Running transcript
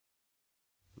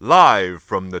Live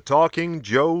from the Talking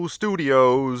Joe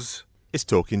studios. It's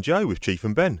Talking Joe with Chief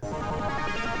and Ben.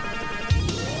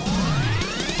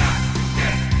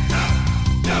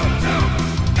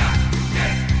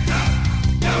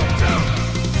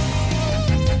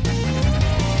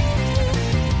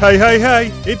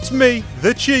 Hey, it's me,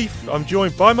 the Chief. I'm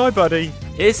joined by my buddy.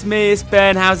 It's me, it's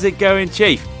Ben. How's it going,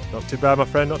 Chief? Not too bad, my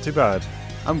friend, not too bad.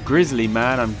 I'm grizzly,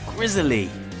 man. I'm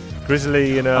grizzly.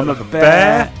 Grizzly and I'm a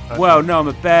bear. Well, no, I'm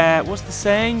a bear. What's the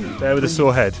saying? Bear with a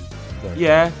sore head. No.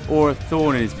 Yeah, or a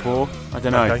thorn in his paw. I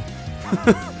don't know. Okay.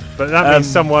 But that means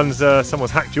someone's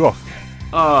hacked you off.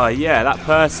 Oh, yeah, that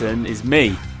person is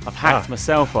me. I've hacked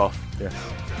myself off. Yeah.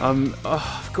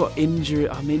 I've got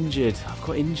injured. I'm injured. I've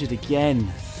got injured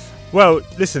again. Well,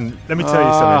 listen, let me tell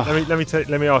you something.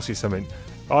 Let me ask you something.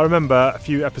 I remember a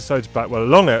few episodes back, well, a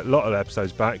lot of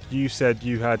episodes back, you said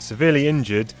you had severely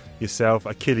injured yourself,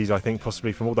 Achilles, I think,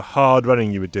 possibly from all the hard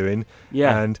running you were doing.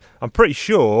 Yeah. And I'm pretty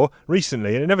sure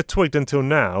recently, and it never twigged until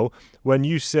now, when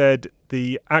you said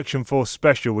the Action Force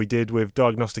special we did with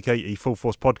Diagnostic 80 Full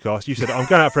Force podcast, you said, I'm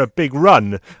going out for a big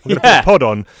run. I'm going to put a pod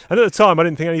on. And at the time, I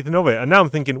didn't think anything of it. And now I'm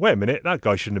thinking, wait a minute, that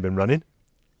guy shouldn't have been running.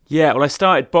 Yeah, well, I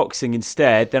started boxing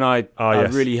instead. Then I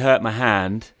really hurt my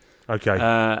hand. Okay.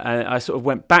 And I sort of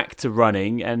went back to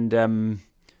running, and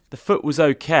the foot was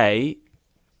okay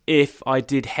if I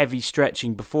did heavy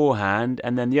stretching beforehand.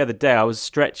 And then the other day I was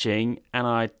stretching and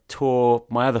I tore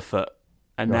my other foot.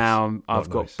 And now I've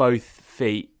got both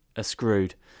feet are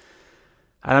screwed.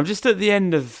 And I'm just at the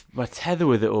end of my tether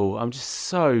with it all. I'm just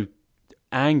so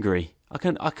angry. I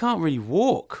can't really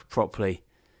walk properly.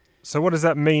 So what does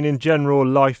that mean in general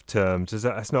life terms?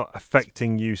 That's not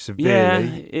affecting you severely? Yeah,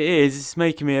 it is. It's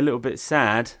making me a little bit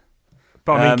sad.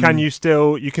 But I mean, you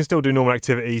can still do normal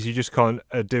activities, you just can't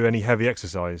do any heavy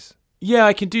exercise? Yeah,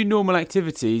 I can do normal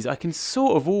activities. I can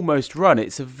sort of almost run.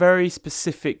 It's a very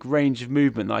specific range of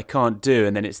movement that I can't do,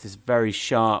 and then it's this very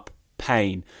sharp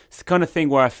pain. It's the kind of thing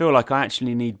where I feel like I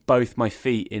actually need both my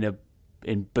feet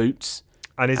in boots.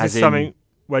 And is this something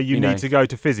where you need to go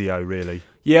to physio, really?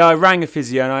 Yeah, I rang a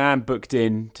physio and I am booked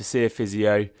in to see a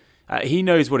physio. He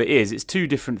knows what it is. It's two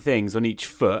different things on each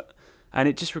foot, and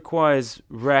it just requires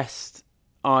rest,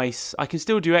 ice. I can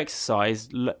still do exercise,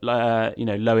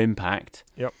 low impact.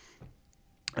 Yep.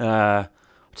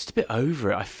 Just a bit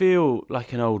over it. I feel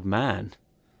like an old man.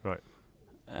 Right.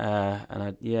 And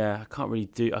I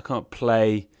can't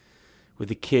play with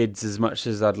the kids as much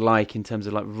as I'd like in terms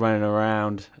of like running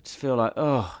around. I just feel like,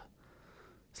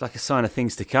 it's like a sign of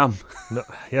things to come. Not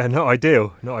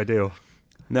ideal.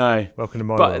 No. Welcome to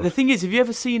my world. But the thing is, have you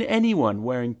ever seen anyone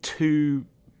wearing two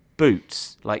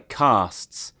boots, like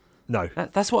casts? No.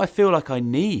 That's what I feel like I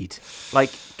need.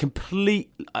 Like, complete...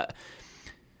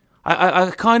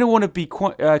 I kind of want to be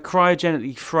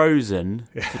cryogenically frozen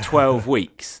for 12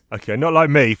 weeks. Okay, not like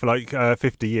me for like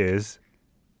 50 years.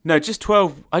 No, just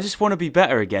 12. I just want to be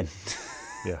better again.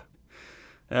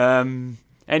 Yeah.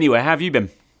 Anyway, how have you been?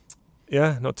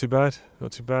 Yeah, not too bad.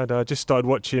 I just started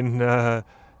watching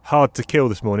Hard to Kill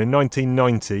this morning,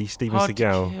 1990, Steven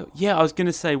Seagal. Yeah, I was going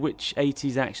to say, which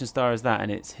 80s action star is that?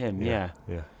 And it's him, yeah.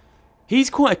 He's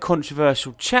quite a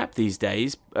controversial chap these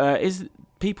days.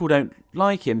 People don't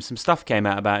like him. Some stuff came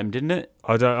out about him, didn't it?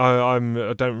 I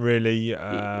don't really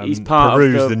He's part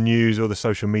peruse of the news or the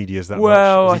social medias that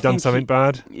much. Has he done something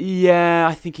bad? Yeah,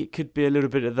 I think it could be a little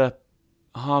bit of the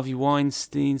Harvey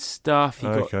Weinstein stuff.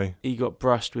 He got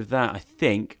brushed with that, I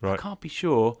think. Right. I can't be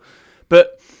sure.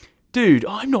 But, dude,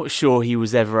 I'm not sure he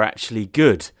was ever actually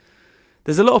good.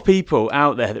 There's a lot of people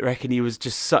out there that reckon he was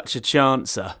just such a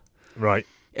chancer. Right.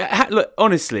 Look,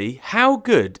 honestly, how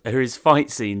good are his fight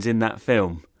scenes in that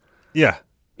film? Yeah.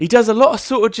 He does a lot of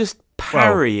sort of just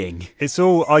parrying. Well, it's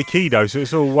all Aikido, so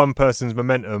it's all one person's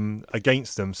momentum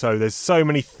against them. So there's so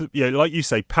many, like you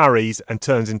say, parries and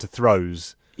turns into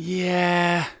throws.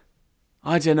 Yeah.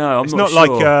 I don't know. It's not sure.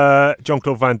 Like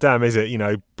Jean-Claude Van Damme, is it?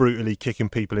 Brutally kicking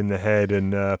people in the head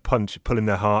and pulling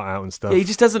their heart out and stuff. Yeah, he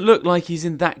just doesn't look like he's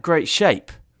in that great shape.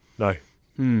 No.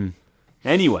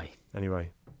 Anyway.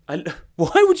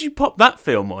 Why would you pop that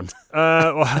film on?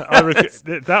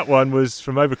 That one was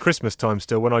from over Christmas time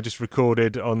still, when I just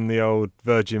recorded on the old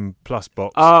Virgin Plus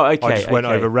box. Oh, okay. I just went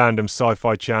over random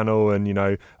Sci-Fi Channel and,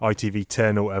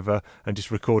 ITV10 or whatever, and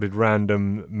just recorded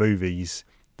random movies.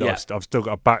 I've still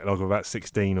got a backlog of about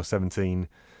 16 or 17.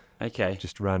 Okay.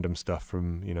 Just random stuff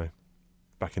from,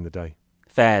 back in the day.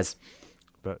 Fairs.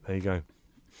 But there you go.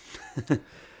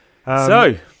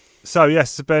 So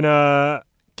yes, it's been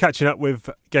catching up with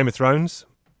Game of Thrones.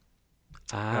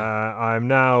 I'm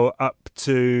now up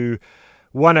to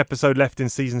one episode left in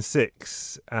season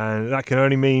 6, and that can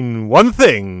only mean one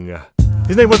thing.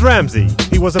 His name was Ramsey.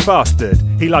 He was a bastard.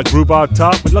 He liked rhubarb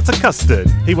tart with lots of custard.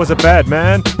 He was a bad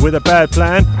man with a bad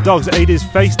plan. Dogs ate his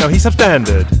face. Now he's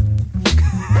substandard.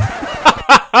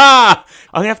 I'm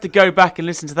going to have to go back and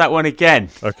listen to that one again.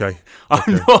 Okay.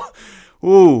 I'm not...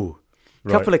 Ooh.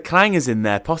 Right. Couple of clangers in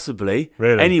there, possibly.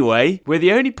 Really? Anyway, we're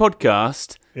the only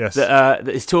podcast Yes. that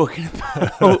is talking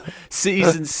about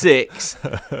season 6,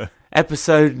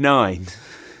 episode 9.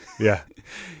 Yeah.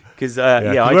 Because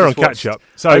we're on catch up.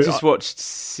 So I just watched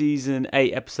season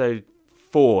 8, episode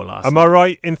 4 last am night. I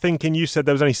right in thinking you said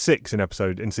there was only 6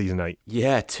 in season 8?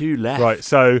 Yeah, 2 left. Right.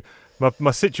 So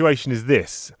my situation is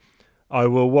this: I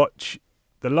will watch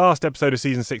the last episode of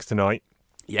season 6 tonight.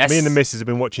 Yes. Me and the missus have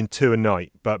been watching 2 a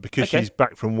night, but because Okay. she's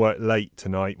back from work late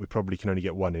tonight, we probably can only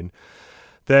get 1 in.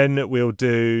 Then we'll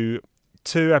do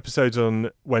 2 episodes on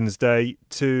Wednesday.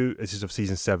 This is of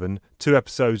season 7. 2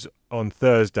 episodes on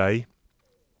Thursday.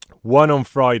 1 on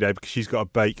Friday because she's got to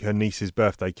bake her niece's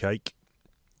birthday cake.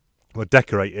 We'll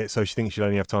decorate it so she thinks she'll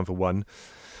only have time for 1.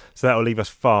 So that will leave us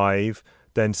 5.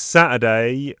 Then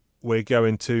Saturday we're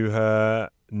going to her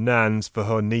nan's for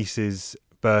her niece's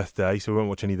birthday, so we won't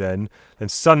watch any then. Then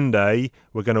Sunday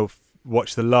we're going to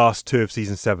watch the last 2 of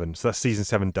season 7. So that's season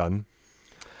 7 done.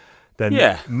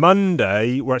 Then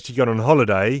Monday we're actually going on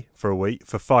holiday for a week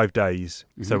for 5 days.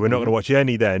 So we're not going to watch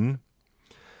any then.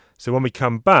 So when we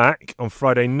come back on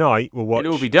Friday night, we'll watch.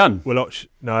 It'll all be done. We'll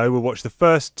watch the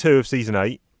first 2 of season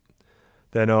 8.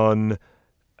 Then on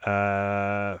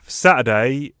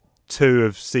Saturday,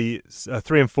 3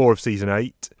 and 4 of season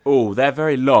 8. Oh, they're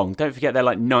very long. Don't forget they're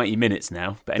like 90 minutes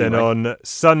now. But anyway. Then on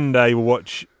Sunday, we'll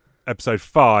watch episode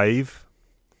 5,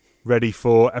 ready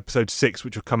for episode 6,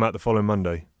 which will come out the following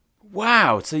Monday.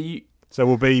 Wow. So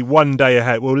we'll be 1 day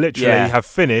ahead. We'll literally have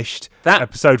finished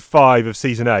episode 5 of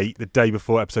season 8 the day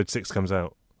before episode 6 comes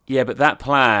out. Yeah, but that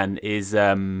plan is,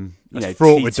 it's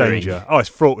fraught with danger. Oh, it's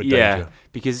fraught with danger. Yeah,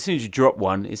 because as soon as you drop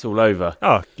one, it's all over.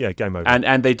 Oh, yeah, game over.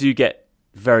 And they do get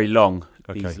very long,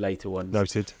 these later ones.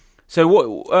 Noted. So what?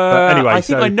 Anyway, I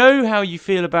think I know how you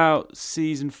feel about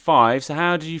season 5. So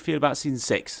how did you feel about season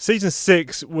 6? Season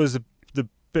 6 was the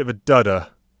bit of a dudder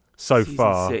so season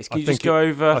far. 6. Can you just go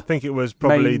over? I think it was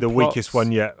probably the plots? weakest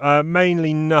one yet.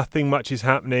 Mainly nothing much is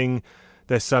happening.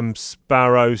 There's some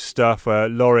Sparrow stuff where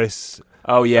Loris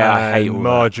I hate all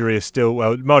Marjorie is still...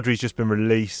 Well, Marjorie's just been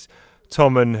released.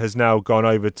 Tommen has now gone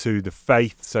over to the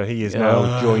Faith, so he is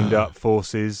now joined up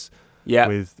forces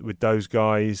with those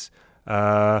guys.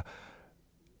 There's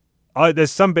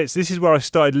some bits... This is where I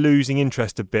started losing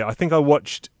interest a bit. I think I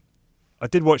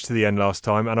did watch to the end last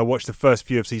time, and I watched the first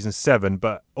few of season 7,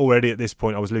 but already at this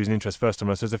point I was losing interest first time.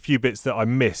 So there's a few bits that I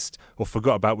missed or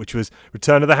forgot about, which was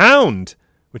Return of the Hound,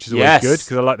 which is always good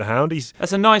because I like the Hound.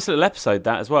 That's a nice little episode,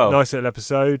 that as well. Nice little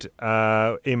episode.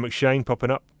 Ian McShane popping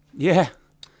up. Yeah.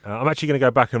 I'm actually going to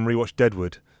go back and rewatch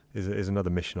Deadwood. Is another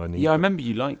mission I need. Yeah, I remember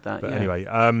you liked that. But anyway,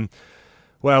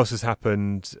 what else has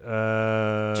happened? Do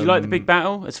you like the big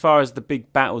battle? As far as the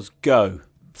big battles go.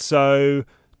 So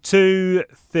 2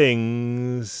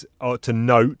 things to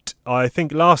note. I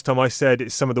think last time I said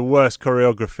it's some of the worst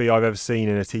choreography I've ever seen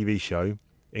in a TV show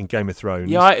in Game of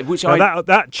Thrones. Yeah,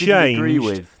 that changed. Agree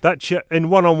with. In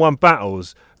one-on-one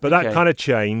battles, but that kind of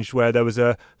changed where there was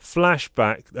a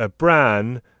flashback.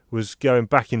 Bran was going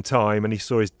back in time and he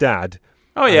saw his dad.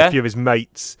 Oh and yeah, a few of his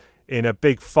mates in a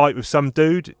big fight with some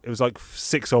dude. It was like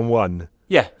 6-on-1.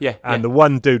 Yeah. And the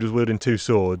one dude was wielding 2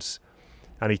 swords,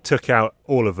 and he took out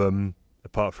all of them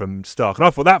apart from Stark. And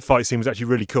I thought that fight scene was actually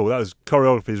really cool.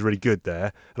 Choreography was really good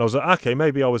there. And I was like, okay,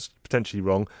 maybe I was potentially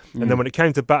wrong. And then when it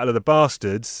came to Battle of the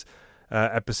Bastards,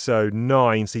 episode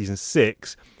 9, season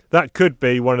 6, that could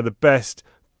be one of the best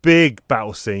big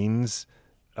battle scenes,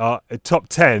 top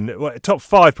 10, top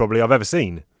 5 probably I've ever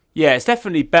seen. Yeah, it's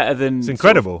definitely better than... It's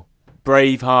incredible. Sort of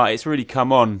Braveheart. It's really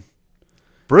come on.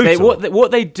 Brutal.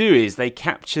 What they do is they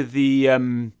capture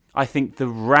the... I think the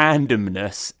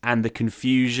randomness and the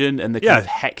confusion and the kind of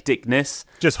hecticness.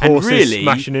 Just horses really,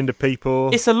 smashing into people.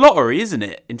 It's a lottery, isn't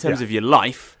it, in terms of your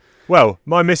life? Well,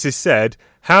 my missus said,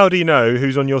 how do you know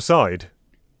who's on your side?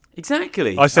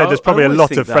 Exactly. I said there's probably a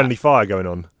lot of friendly fire going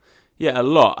on. Yeah, a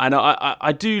lot. And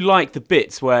I do like the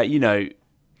bits where,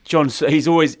 Jon,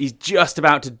 he's just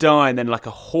about to die and then like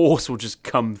a horse will just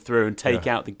come through and take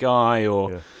out the guy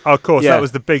or... Yeah. Oh, of course, that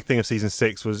was the big thing of season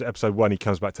 6 was episode 1, he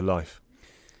comes back to life.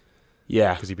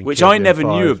 Yeah, which I never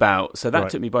knew about, so that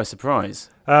took me by surprise.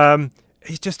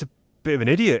 He's just a bit of an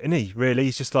idiot, isn't he, really?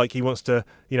 He's just like, he wants to,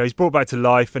 he's brought back to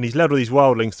life and he's led all these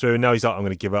wildlings through and now he's like, I'm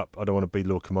going to give up. I don't want to be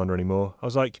Lord Commander anymore. I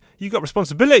was like, you got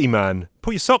responsibility, man.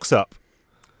 Put your socks up.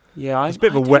 Yeah, he's a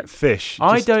bit of a wet fish.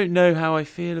 I don't know how I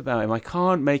feel about him. I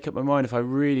can't make up my mind if I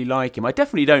really like him. I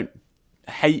definitely don't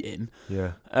hate him.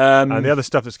 Yeah. And the other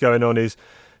stuff that's going on is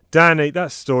Dany. That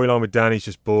storyline with Dany's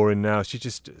just boring now. She's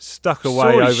just stuck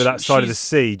away over that side of the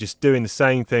sea, just doing the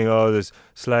same thing. Oh, there's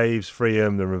slaves, free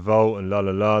them, the revolt, and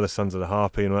the Sons of the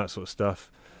Harpy, and all that sort of stuff.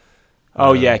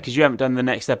 Oh yeah, because you haven't done the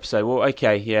next episode. Well,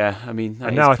 okay, yeah. I mean,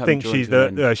 and now I think she's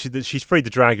freed the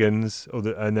dragons,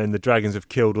 and then the dragons have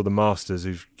killed all the masters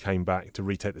who came back to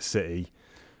retake the city.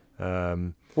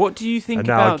 What do you think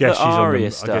about the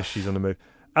Arya stuff? I guess she's on the move.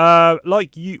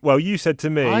 You said to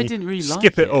me, I didn't really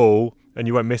skip it all, and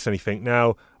you won't miss anything.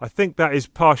 Now, I think that is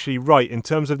partially right in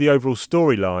terms of the overall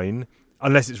storyline,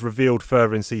 unless it's revealed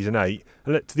further in season 8.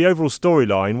 To the overall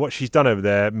storyline, what she's done over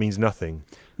there means nothing.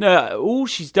 No, all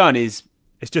she's done is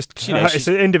it's just it's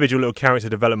an individual little character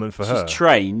development for her. She's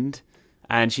trained,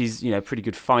 and she's a pretty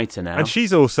good fighter now. And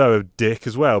she's also a dick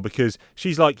as well, because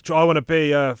she's like, I want to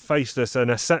be faceless and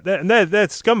they're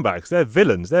scumbags, they're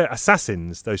villains, they're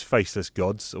assassins. Those faceless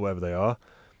gods or whatever they are.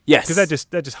 Yes, because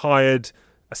they're just hired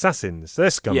assassins. They're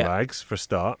scumbags for a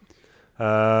start.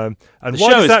 And the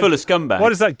show is full of scumbags. Why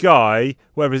does that guy,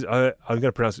 whatever his, I'm going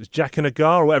to pronounce it, Jack and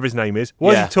Agar or whatever his name is,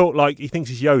 why does he talk like he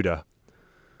thinks he's Yoda?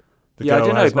 I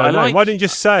don't know, but why didn't you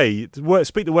just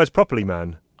speak the words properly,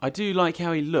 man? I do like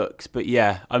how he looks, but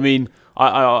yeah, I mean,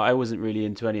 I wasn't really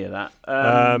into any of that.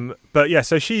 But yeah,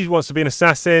 so she wants to be an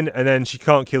assassin, and then she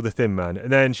can't kill the Thin Man,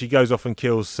 and then she goes off and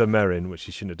kills Sir Meryn, which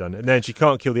she shouldn't have done, and then she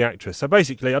can't kill the actress. So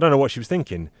basically, I don't know what she was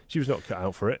thinking. She was not cut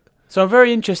out for it. So I'm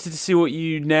very interested to see what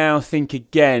you now think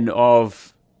again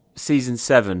of season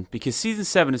 7, because season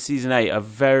 7 and season 8 are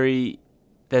they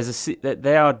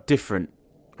are different,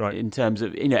 right? In terms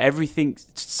of everything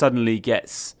suddenly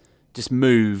just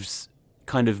moves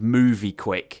kind of movie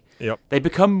quick. Yep. They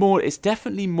become more. It's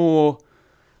definitely more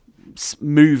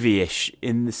movie-ish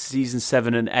in the season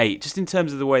 7 and 8, just in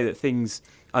terms of the way that things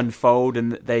unfold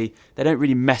and that they don't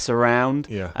really mess around.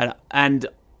 Yeah. And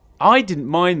I didn't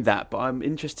mind that, but I'm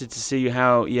interested to see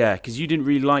how. Yeah, because you didn't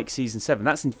really like season 7.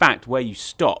 That's in fact where you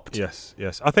stopped. Yes.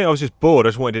 I think I was just bored. I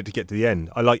just wanted it to get to the end.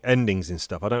 I like endings and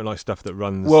stuff. I don't like stuff that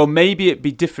runs. Well, maybe it'd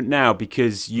be different now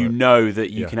because you know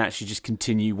that you can actually just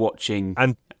continue watching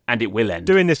and it will end.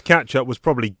 Doing this catch-up was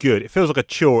probably good. It feels like a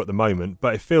chore at the moment,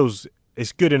 but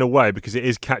it's good in a way because it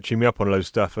is catching me up on a load of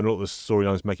stuff and all the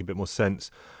storylines make a bit more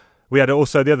sense. We had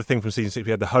also the other thing from season 6,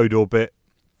 we had the Hodor bit,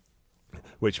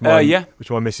 which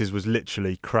my missus was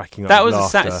literally cracking up with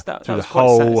laughter through the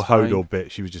whole Hodor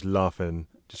bit. She was just laughing.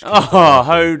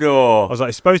 Hodor! I was like,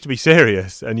 it's supposed to be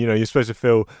serious, and you're supposed to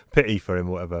feel pity for him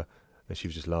or whatever. And she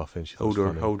was just laughing.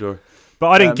 Hodor. But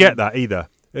I didn't get that either.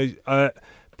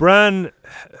 Bran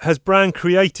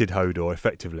created Hodor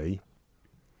effectively.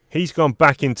 He's gone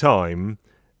back in time,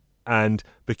 and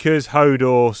because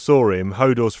Hodor saw him,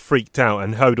 Hodor's freaked out,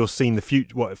 and Hodor's seen the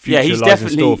future. What future lies in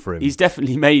store for him? He's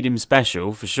definitely made him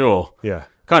special for sure. Yeah,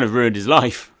 kind of ruined his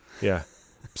life. Yeah.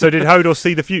 So did Hodor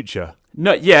see the future?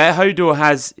 No. Yeah, Hodor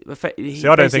has. I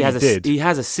don't think he did. He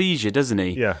has a seizure, doesn't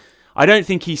he? Yeah. I don't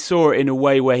think he saw it in a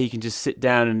way where he can just sit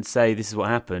down and say, "This is what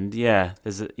happened." Yeah,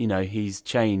 he's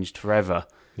changed forever.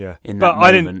 Yeah, in that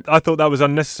moment. I thought that was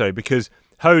unnecessary because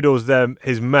Hodor's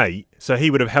his mate, so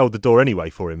he would have held the door anyway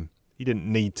for him. He didn't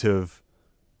need to have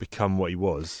become what he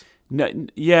was. No,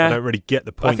 yeah, I don't really get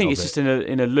the point. I think it's just in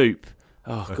a loop.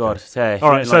 Oh okay. God! All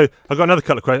right, so I've got another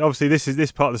couple of questions. Obviously,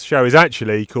 this part of the show is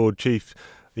actually called Chief.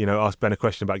 Ask Ben a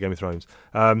question about Game of Thrones.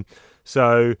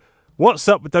 So what's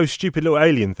up with those stupid little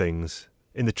alien things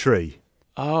in the tree?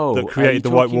 Oh, that created the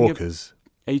White Walkers.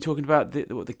 Are you talking about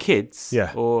the kids?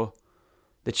 Yeah. Or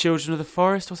the children of the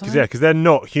forest or something? Because they're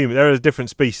not human. They're a different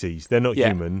species. They're not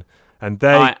human, and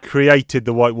they created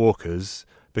the White Walkers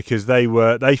because they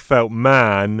felt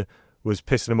man was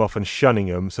pissing them off and shunning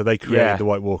them, so they created the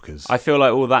White Walkers. I feel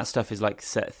like all that stuff is like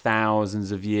set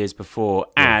thousands of years before,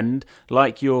 and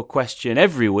like your question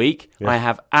every week, I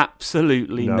have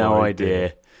absolutely no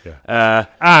idea. Yeah.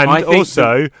 And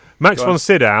also, Max von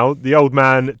Sydow, the old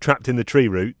man trapped in the tree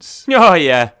roots. Oh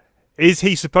yeah, is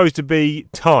he supposed to be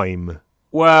time?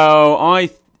 Well,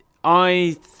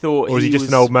 I thought, or is he just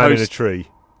an old man in a tree?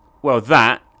 Well,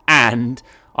 that, and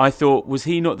I thought, was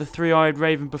he not the three-eyed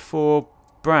raven before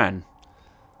Bran?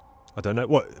 I don't know.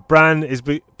 What Bran is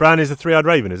the three-eyed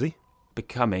raven, is he?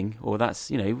 Becoming, or that's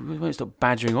we won't stop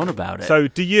badgering on about it. So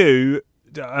do you?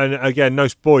 And again, no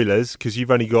spoilers because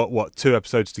you've only got 2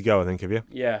 episodes to go, I think, have you?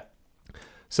 Yeah.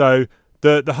 So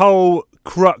the whole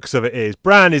crux of it is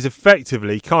Bran is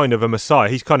effectively kind of a messiah.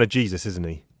 He's kind of Jesus, isn't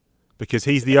he? Because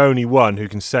he's the only one who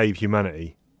can save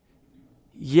humanity.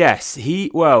 Yes,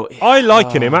 I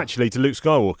liken him actually to Luke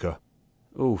Skywalker.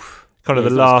 Oof. Kind of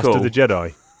the last of the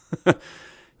Jedi.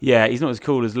 Yeah, he's not as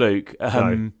cool as Luke.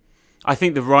 No. I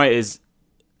think the writers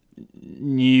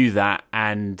knew that,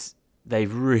 and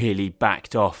they've really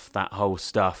backed off that whole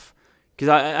stuff. Because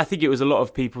I think it was a lot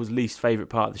of people's least favourite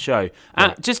part of the show.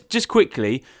 Right. Just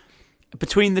quickly,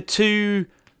 between the two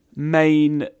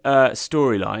main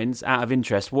storylines, out of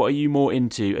interest, what are you more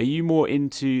into? Are you more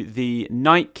into the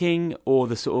Night King or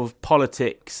the sort of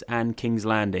politics and King's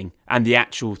Landing and the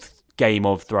actual Game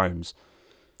of Thrones?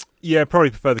 Yeah,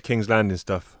 probably prefer the King's Landing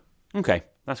stuff. Okay,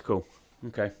 that's cool.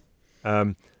 Okay.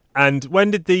 And when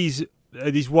did these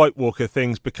White Walker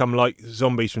things become like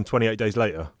zombies from 28 Days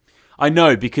Later? I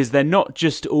know, because they're not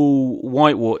just all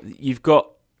White Walker. You've got,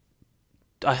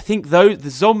 I think, though, the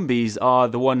zombies are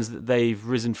the ones that they've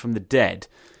risen from the dead.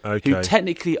 Okay. Who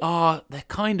technically they're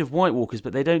kind of White Walkers,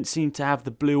 but they don't seem to have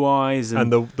the blue eyes.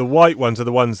 And the white ones are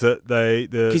the ones that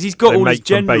because he's got all his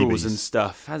generals babies and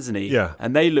stuff, hasn't he? Yeah.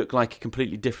 And they look like a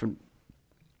completely different,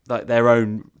 like their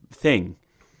own thing.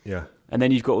 Yeah. And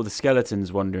then you've got all the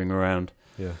skeletons wandering around.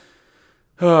 Yeah.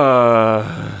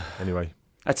 Anyway.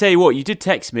 I tell you what, you did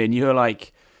text me and you were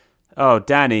like, "Oh,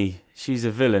 Danny, she's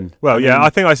a villain." Well, I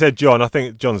think I said John. I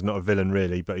think John's not a villain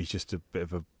really, but he's just a bit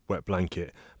of a wet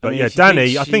blanket. But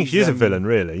Danny, I think she is a villain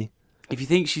really. If you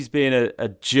think she's being a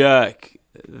jerk,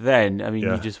 then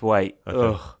you just wait.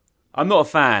 Okay. Ugh. I'm not a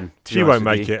fan. She won't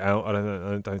make it out.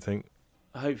 I don't think.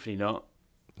 Hopefully not.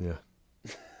 Yeah.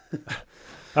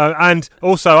 And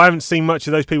also, I haven't seen much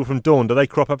of those people from Dawn. Do they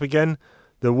crop up again?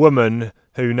 The woman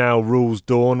who now rules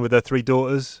Dawn with her 3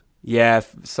 daughters. Yeah,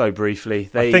 so briefly.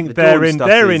 I think they're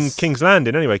in King's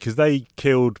Landing anyway, because they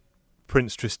killed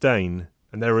Prince Tristane,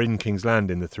 and they were in King's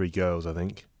Landing, the 3 girls, I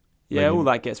think. Yeah, all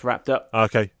that gets wrapped up.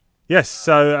 Okay. Yes,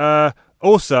 so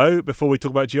also, before we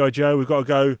talk about G.I. Joe, we've got to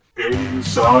go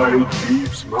Inside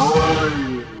Chief's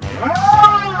mind.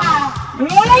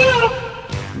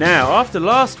 Now, after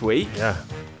last week, Yeah.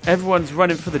 everyone's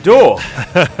running for the door.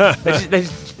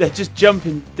 They're just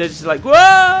jumping. They're just like,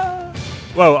 whoa!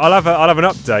 Well, I'll have an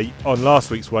update on last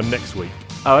week's one next week.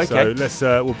 Oh, okay. So let's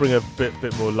we'll bring a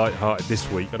bit more light-hearted this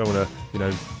week. I don't want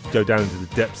to go down into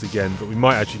the depths again, but we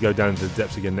might actually go down into the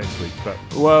depths again next week. But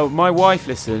Well, my wife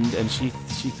listened and she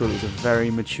thought it was a very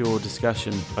mature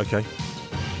discussion. okay,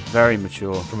 Very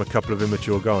mature. from a couple of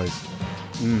immature guys.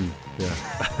 Mm. Yeah.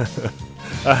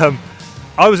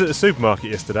 I was at the supermarket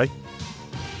yesterday.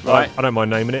 Right. I don't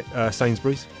mind naming it,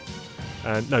 Sainsbury's.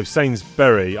 No,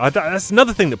 Sainsbury. That's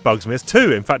another thing that bugs me. There's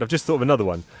 2. In fact, I've just thought of another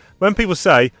one. When people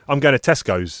say, I'm going to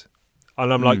Tesco's,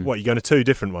 and I'm like, what, you're going to 2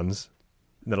 different ones?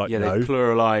 And they're like, Yeah, no. they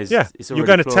pluralised. Yeah, It's you're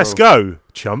going to plural. Tesco,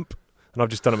 chump. And I've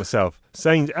just done it myself.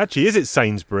 Actually, is it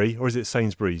Sainsbury or is it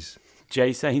Sainsbury's?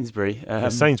 J. Sainsbury.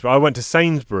 Sainsbury. I went to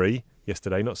Sainsbury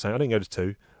yesterday, not Sain. I didn't go to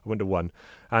 2. I went to 1.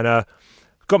 And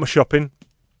got my shopping.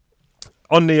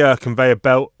 On the conveyor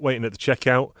belt, waiting at the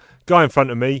checkout. Guy in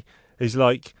front of me is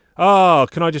like,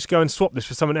 can I just go and swap this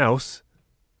for someone else?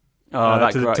 To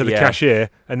the cashier,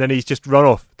 and then he's just run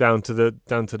off down to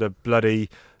the bloody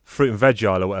fruit and veg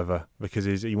aisle or whatever because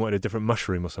he wanted a different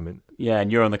mushroom or something. Yeah,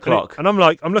 and you're on the clock. And I'm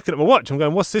looking at my watch. I'm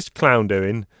going, what's this clown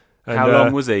doing? And, How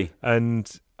long was he? And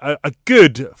a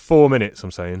good 4 minutes.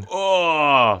 I'm saying.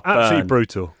 Oh, Absolutely burn.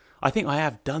 brutal. I think I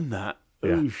have done that.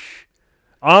 Yeah. Oosh.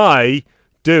 I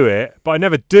do it, but I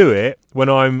never do it when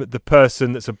I'm the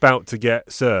person that's about to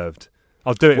get served.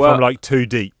 I'll do it if I'm like too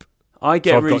deep. I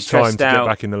get I've really got time stressed to out get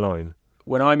back in the line.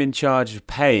 when I'm in charge of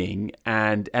paying,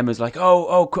 and Emma's like,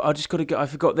 "Oh, I just got to go. I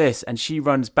forgot this," and she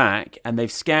runs back, and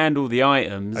they've scanned all the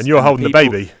items, And you're holding the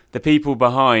baby. The people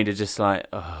behind are just like,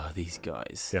 "Oh, these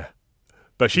guys." Yeah,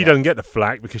 but she doesn't get the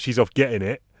flack because she's off getting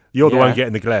it. You're the one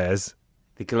getting the glares.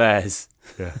 The glares.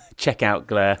 Yeah, Checkout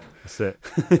glare. that's it.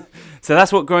 So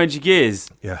that's what grinds your gears.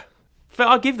 Yeah, But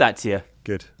I'll give that to you.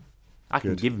 good. I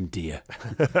can give them to you.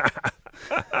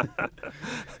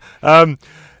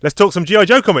 Let's talk some G.I.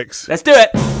 Joe comics. Let's do it.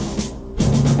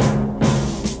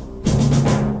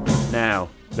 Now,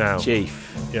 Chief.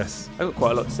 Yes. I've got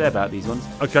quite a lot to say about these ones.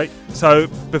 Okay, so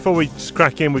before we just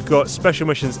crack in, we've got Special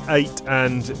Missions 8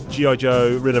 and G.I.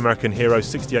 Joe Real American Heroes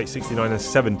 68, 69 and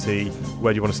 70.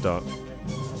 Where do you want to start?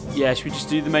 Yeah, should we just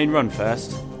do the main run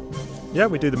first? Yeah,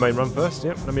 we do the main run first.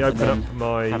 Yep, let me open up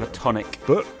my Have a tonic.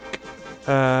 book.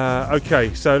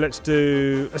 Okay, so let's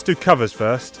do covers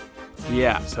first.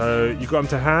 Yeah. So you got them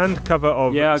to hand. Cover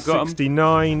of Yeah, I got 'em.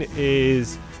 69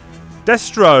 is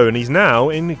Destro, and he's now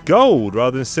in gold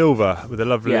rather than silver with a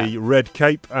lovely red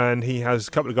cape, and he has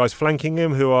a couple of guys flanking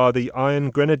him who are the Iron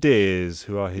Grenadiers,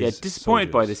 who are his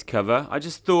disappointed by soldiers. this cover. I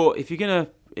just thought if you're going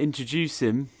to introduce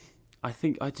him, I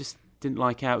think I just didn't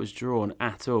like how it was drawn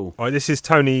at all. All right, this is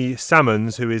Tony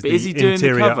Salmons, who is But the is he doing the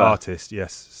interior cover? artist.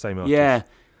 Yes, same artist. Yeah,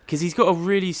 because he's got a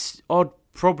really odd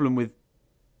problem with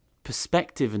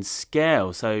perspective and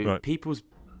scale. So Right. people's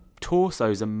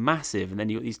torsos are massive, and then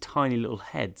you got these tiny little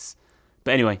heads.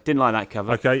 But anyway, didn't like that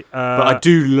cover. Okay. But I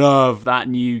do love that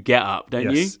new get-up,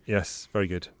 don't you? Yes, very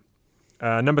good.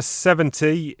 Number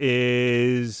 70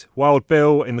 is Wild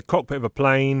Bill in the cockpit of a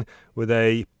plane with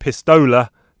a pistola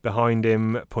behind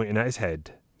him pointing at his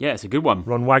head. Yeah, it's a good one.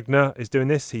 Ron Wagner is doing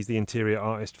this. He's the interior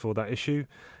artist for that issue.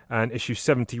 And issue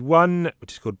 71,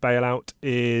 which is called Bailout,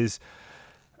 is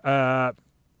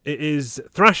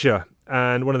Thrasher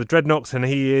and one of the Dreadnoks, and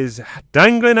he is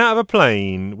dangling out of a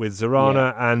plane with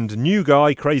Zorana and new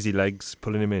guy Crazy Legs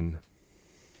pulling him in.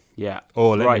 Yeah.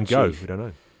 Or letting him go. Chief. We don't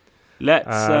know. Let's.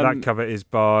 That cover is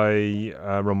by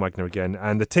Ron Wagner again.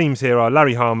 And the teams here are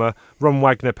Larry Harmer, Ron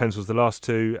Wagner pencils the last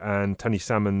two, and Tony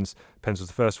Salmons pencils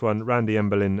the first one, Randy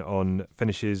Emberlin on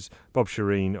finishes, Bob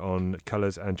Shireen on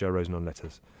colours, and Joe Rosen on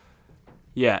letters.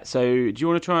 Yeah, so do you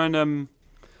want to try and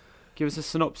give us a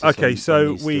synopsis? Okay, so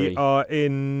on these we three? are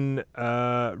in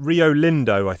Rio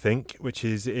Lindo, I think, which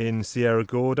is in Sierra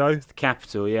Gordo, The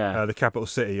capital, yeah. the capital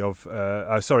city of...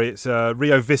 it's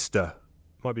Rio Vista.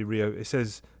 Might be Rio... It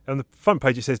says... On the front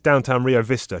page it says downtown Rio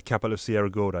Vista, capital of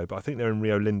Sierra Gordo, but I think they're in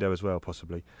Rio Lindo as well,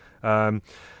 possibly. And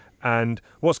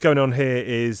what's going on here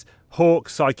is Hawk,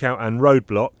 Psychout and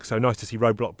Roadblock, so nice to see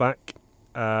Roadblock back,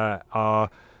 are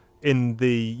in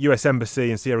the US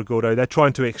Embassy in Sierra Gordo. They're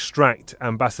trying to extract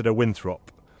Ambassador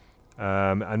Winthrop.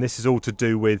 And this is all to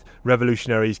do with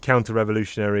revolutionaries,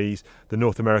 counter-revolutionaries, the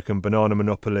North American banana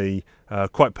monopoly,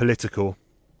 quite political.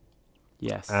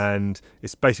 Yes. And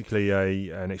it's basically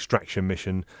an extraction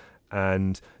mission,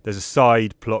 and there's a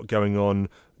side plot going on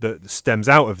that stems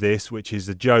out of this, which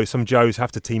is some Joes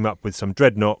have to team up with some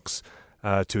Dreadnoks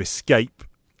to escape,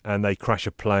 and they crash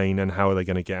a plane, and how are they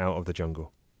going to get out of the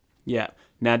jungle? Yeah.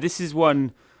 Now, this is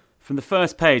one, from the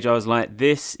first page, I was like,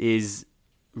 this is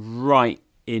right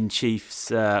in Chief's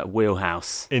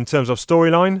wheelhouse. In terms of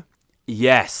storyline?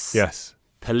 Yes. Yes.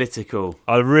 Political.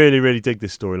 I really, really dig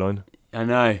this storyline. I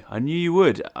know. I knew you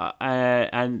would.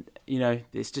 And,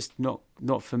 it's just not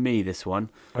for me, this one.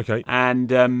 Okay.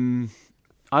 And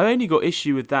I only got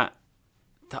issue with the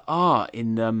art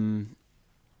in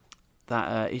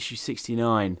that issue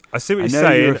 69. I see what I you're know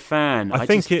saying. you're a fan. I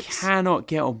think just cannot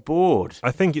get on board.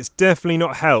 I think it's definitely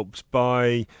not helped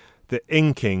by the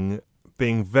inking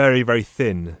being very, very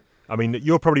thin. I mean,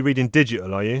 you're probably reading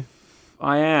digital, are you?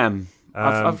 I am.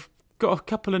 I've got a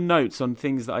couple of notes on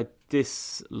things that I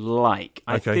dislike.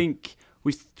 I think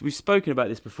we've spoken about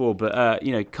this before, but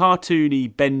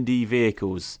cartoony, bendy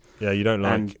vehicles. Yeah, you don't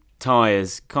like. And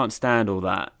tyres. Can't stand all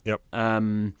that. Yep.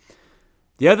 The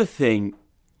other thing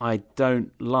I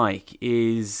don't like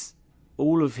is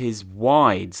all of his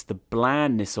wides, the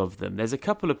blandness of them. There's a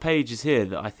couple of pages here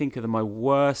that I think are my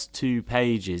worst 2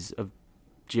 pages of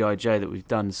G.I. Joe that we've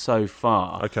done so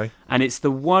far. Okay. And it's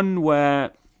the one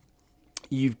where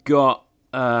you've got...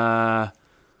 I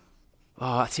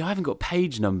haven't got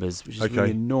page numbers, which is really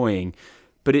annoying.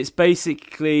 But it's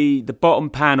basically the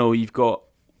bottom panel, you've got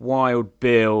Wild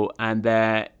Bill, and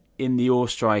they're in the Ore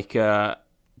Striker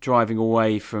driving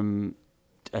away from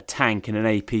a tank and an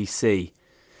APC.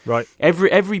 Right.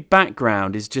 Every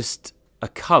background is just a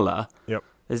colour. Yep.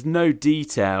 There's no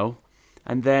detail.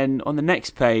 And then on the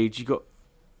next page, you got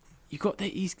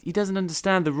he doesn't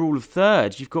understand the rule of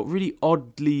thirds. You've got really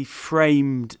oddly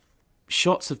framed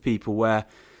shots of people where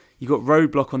you got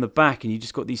Roadblock on the back and you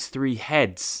just got these 3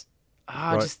 heads.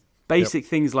 Right. Just basic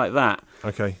things like that.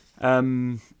 Okay.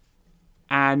 And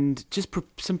just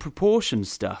some proportion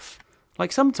stuff.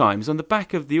 Like sometimes on the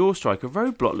back of the Ore Striker,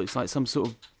 Roadblock looks like some sort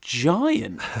of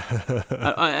giant.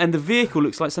 And the vehicle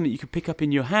looks like something you could pick up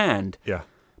in your hand. Yeah.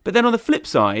 But then on the flip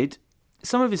side,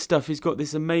 some of his stuff has got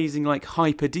this amazing like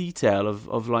hyper detail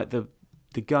of like the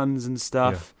guns and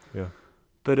stuff. Yeah.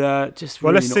 But just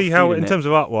well, really let's not see how, feeling in it. terms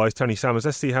of art-wise, Tony Salmons,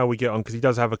 let's see how we get on, because he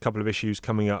does have a couple of issues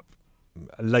coming up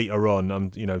later on.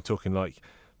 I'm talking like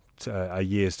a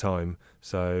year's time.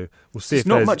 So we'll see. There's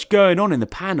not much going on in the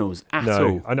panels at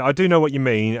all. No, I do know what you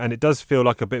mean, and it does feel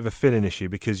like a bit of a fill-in issue,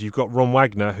 because you've got Ron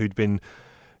Wagner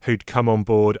who'd come on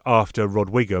board after Rod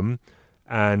Wiggum,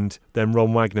 and then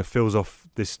Ron Wagner fills off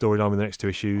this storyline with the next 2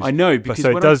 issues. I know, because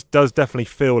so it does definitely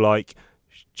feel like,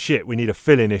 shit, we need a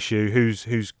fill-in issue.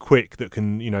 Who's quick that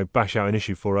can bash out an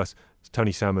issue for us? It's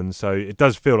Tony Salmons. So it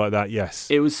does feel like that. Yes.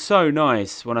 It was so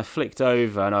nice when I flicked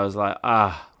over and I was like,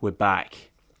 we're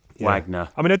back. Yeah. Wagner.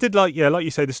 I mean, I did like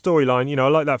you say, the storyline. I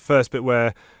like that first bit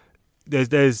where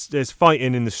there's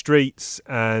fighting in the streets,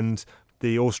 and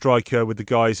the Ore Striker with the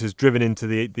guys has driven into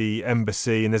the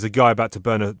embassy, and there's a guy about to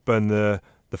burn the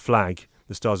flag,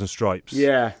 the Stars and Stripes.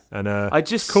 Yeah. And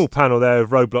cool panel there of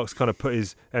Roadblock's kind of put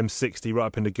his M60 right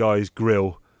up in the guy's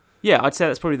grill. Yeah, I'd say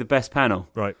that's probably the best panel.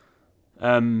 Right.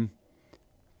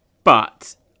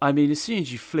 But I mean, as soon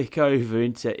as you flick over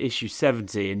into issue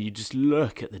 70 and you just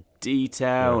look at the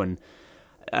detail and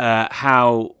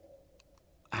how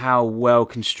well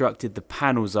constructed the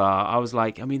panels are, I was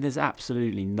like, I mean, there's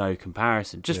absolutely no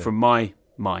comparison, just from my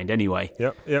mind, anyway.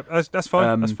 Yep. That's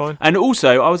fine. That's fine. And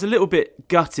also, I was a little bit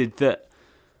gutted that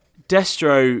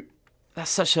Destro.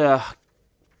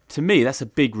 To me, that's a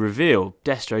big reveal.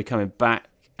 Destro coming back,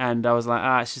 and I was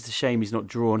like, it's just a shame he's not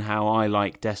drawn how I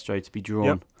like Destro to be drawn.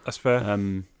 Yep, that's fair.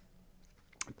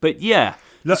 But yeah,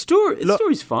 the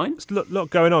story's fine. There's a lot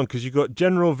going on because you've got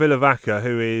General Villavaca,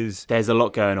 who is... There's a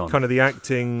lot going on. Kind of the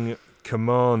acting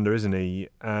commander, isn't he?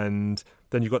 And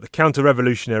then you've got the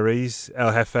counter-revolutionaries,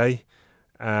 El Jefe,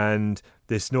 and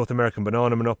this North American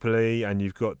banana monopoly, and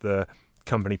you've got the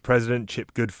company president,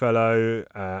 Chip Goodfellow,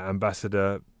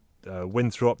 Ambassador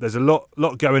Winthrop. There's a lot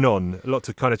going on, a lot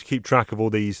to kind of keep track of all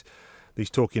these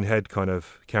talking head kind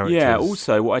of characters. Yeah,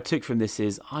 also what I took from this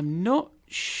is I'm not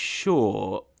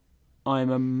sure I'm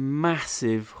a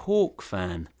massive Hawk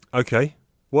fan. Okay.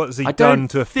 What has he done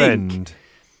to offend?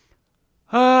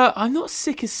 I'm not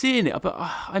sick of seeing it, but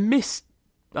I miss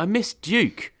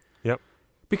Duke. Yep.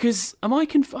 Because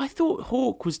I thought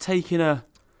Hawk was taking a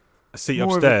seat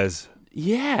upstairs.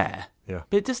 Yeah. Yeah.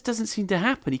 But it just doesn't seem to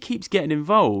happen. He keeps getting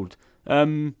involved. I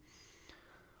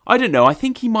don't know. I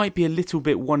think he might be a little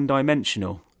bit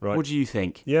one-dimensional. Right. What do you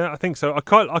think? Yeah, I think so. I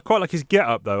quite like his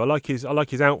get-up though. I like his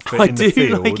outfit in the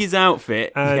field. I do like his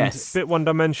outfit. And yes. A bit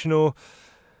one-dimensional.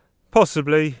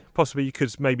 Possibly you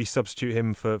could maybe substitute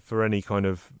him for any kind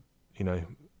of,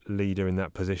 leader in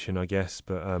that position, I guess.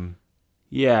 But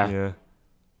yeah.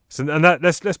 So and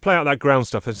let's play out that ground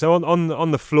stuff. And so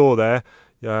on the floor there,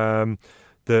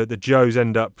 the Joes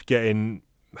end up getting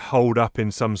holed up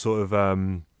in some sort of.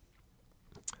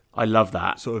 I love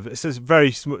that. It's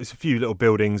a few little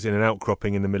buildings in an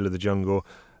outcropping in the middle of the jungle.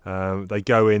 They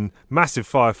go in, massive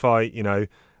firefight, and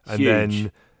huge.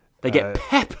 Then they get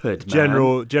peppered.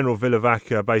 General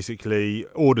Villavaca basically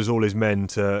orders all his men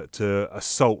to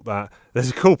assault that. There's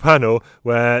a cool panel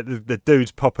where the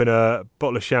dude's popping a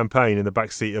bottle of champagne in the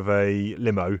backseat of a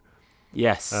limo.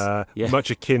 Yes. Much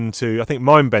akin to, I think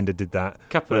Mindbender did that. A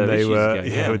couple of issues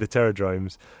ago, with the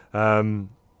Terradromes.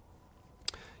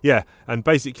 And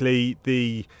basically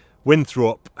the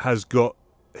Winthrop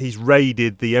he's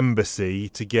raided the embassy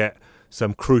to get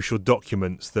some crucial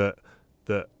documents that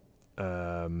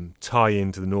tie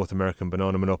into the North American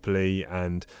banana monopoly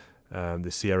and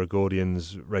the Sierra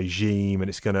Gordians regime, and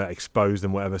it's going to expose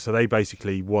them, whatever. So they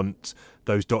basically want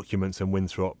those documents and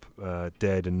Winthrop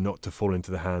dead and not to fall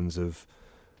into the hands of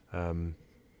people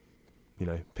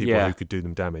who could do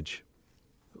them damage.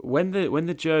 When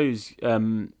the Joes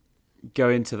go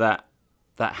into that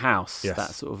house, yes.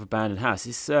 that sort of abandoned house,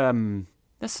 it's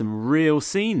there's some real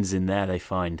scenes in there they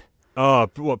find. Oh,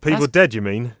 what, people dead, you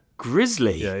mean?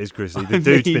 Grisly. Yeah, it is grisly. The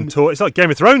dude's been tortured. It's like Game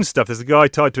of Thrones stuff. There's a guy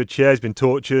tied to a chair, he's been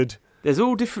tortured. There's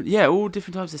all different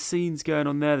types of scenes going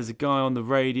on there. There's a guy on the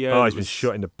radio. Oh, he's been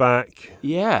shot in the back.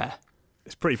 Yeah.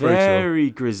 It's pretty brutal. Very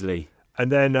grisly.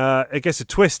 And then it gets a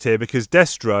twist here because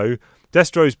Destro's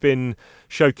been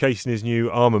showcasing his new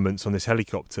armaments on this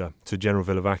helicopter to General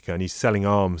Villavaca, and he's selling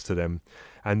arms to them.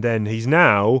 And then he's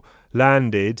now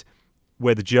landed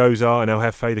where the Joes are and El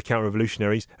Jefe, the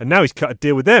counter-revolutionaries, and now he's cut a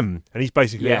deal with them. And he's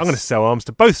basically, I'm going to sell arms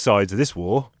to both sides of this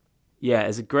war. Yeah,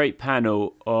 there's a great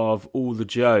panel of all the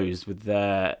Joes with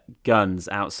their guns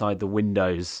outside the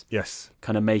windows. Yes.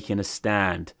 Kind of making a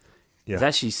stand. Yeah. It's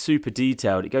actually super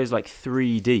detailed. It goes like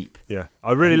 3 deep. Yeah.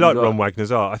 I really like Ron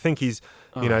Wagner's art. I think he's...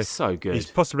 so good.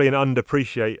 He's possibly an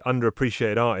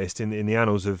underappreciated artist in the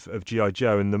annals of G.I.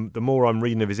 Joe, and the more I'm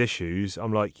reading of his issues,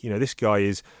 I'm like, this guy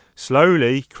is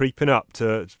slowly creeping up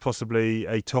to possibly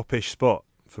a top-ish spot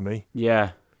for me.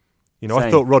 Yeah. Same.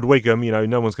 I thought Rod Wiggum,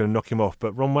 no one's going to knock him off,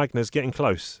 but Ron Wagner's getting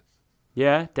close.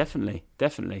 Yeah, definitely.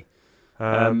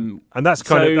 And that's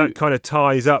that kind of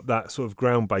ties up that sort of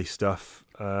ground-based stuff.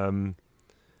 All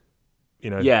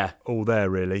there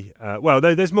really.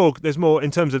 There's more in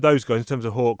terms of those guys, in terms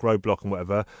of Hawk, Roadblock, and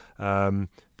whatever.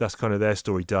 That's kind of their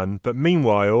story done. But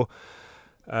meanwhile,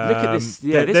 look at this.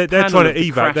 Yeah, they're trying to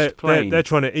evac. They're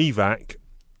trying to evac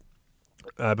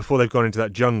before they've gone into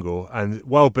that jungle. And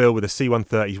Wild Bill with a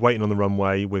C-130 is waiting on the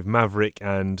runway with Maverick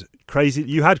and Crazy.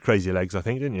 You had Crazy Legs, I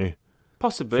think, didn't you?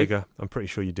 Possibly. Figure. I'm pretty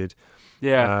sure you did.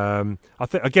 Yeah.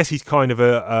 I guess he's kind of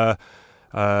a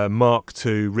Mark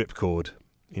II Ripcord.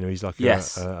 He's like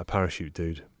a parachute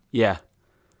dude. Yeah.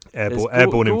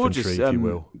 Airborne gorgeous, infantry, if you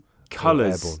will.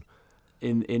 Colours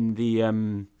in the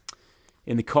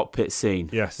in the cockpit scene.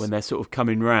 Yes. When they're sort of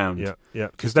coming round. Yeah, yeah.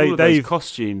 Because those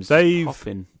costumes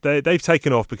popping. They've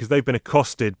taken off because they've been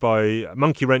accosted by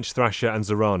Monkey Wrench, Thrasher, and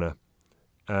Zorana.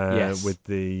 Yes. With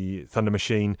the Thunder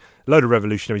Machine, a load of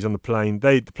revolutionaries on the plane.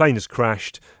 The plane has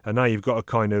crashed, and now you've got a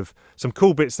kind of some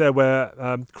cool bits there where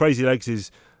Crazy Legs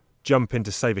is jumping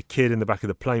to save a kid in the back of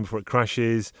the plane before it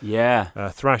crashes. Yeah.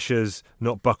 Thrasher's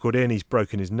not buckled in; he's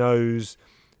broken his nose,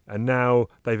 and now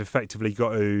they've effectively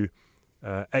got to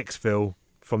exfil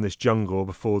from this jungle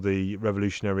before the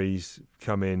revolutionaries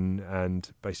come in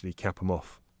and basically cap them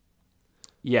off.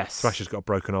 Yes. Thrasher's got a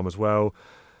broken arm as well.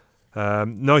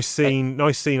 Nice scene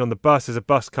on the bus. There's a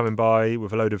bus coming by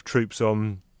with a load of troops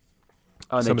on.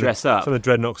 Oh, and they dress up. Some of the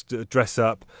dreadnoks dress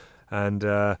up,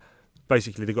 and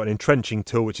basically they've got an entrenching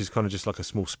tool, which is kind of just like a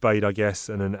small spade, I guess,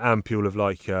 and an ampule of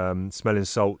like smelling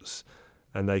salts,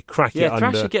 and they crack it under.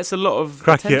 Yeah, Thrasher gets a lot of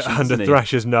crack attention, it under doesn't he?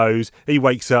 Thrasher's nose. He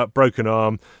wakes up, broken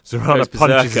arm. Zorana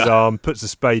punches his arm, puts the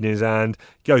spade in his hand,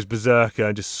 goes berserker,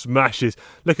 and just smashes.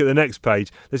 Look at the next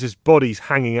page. There's just bodies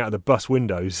hanging out of the bus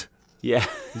windows. Yeah.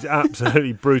 He's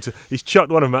absolutely brutal. He's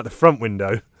chucked one of them out the front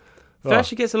window.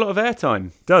 Thrasher gets a lot of airtime.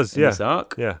 Does, in this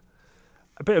arc. Yeah.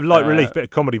 A bit of light relief, bit of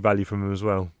comedy value from him as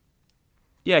well.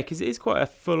 Yeah, because it is quite a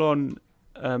full-on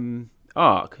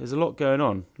arc. There's a lot going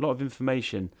on, a lot of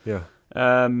information. Yeah.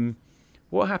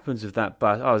 What happens with that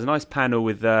bus? Oh, there's a nice panel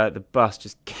with the bus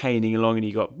just caning along, and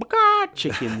you got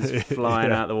chickens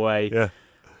flying out the way. Yeah.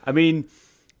 I mean,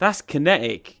 that's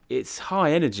kinetic. It's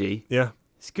high energy. Yeah.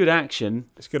 It's good action.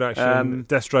 Destro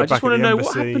I back just want at to the know embassy.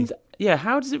 what happens. Yeah,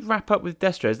 how does it wrap up with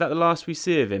Destro? Is that the last we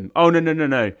see of him? Oh,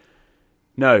 no.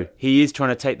 No, he is trying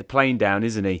to take the plane down,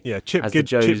 isn't he? Yeah, Chip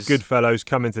Goodfellow's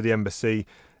come into the embassy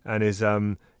and is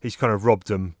he's kind of robbed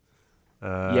them.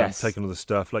 Yes. Taken all the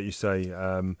stuff, like you say.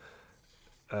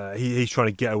 He's trying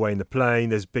to get away in the plane.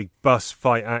 There's big bus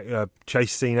fight,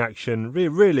 chase scene action.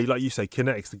 Really, like you say,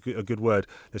 kinetic's a good word.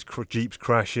 There's jeeps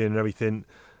crashing and everything.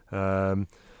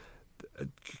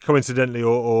 Coincidentally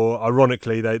or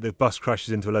ironically, the bus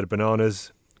crashes into a load of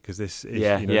bananas because this is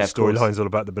the storyline's all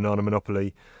about the banana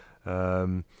monopoly.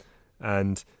 And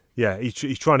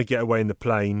he's trying to get away in the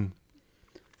plane.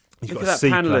 Look at that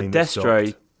panel of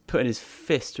Destro putting his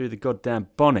fist through the goddamn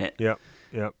bonnet. Yeah.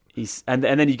 And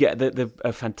then you get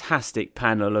a fantastic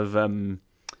panel of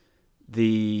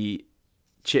the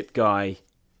Chip guy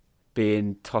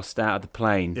being tossed out of the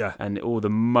plane. Yeah. And all the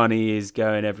money is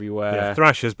going everywhere. Yeah,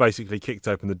 Thrasher's basically kicked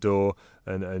open the door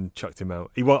and chucked him out.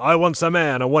 I want some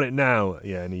air and I want it now.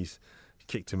 Yeah, and he's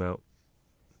kicked him out.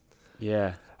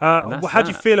 Yeah. How do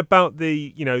you feel about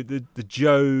the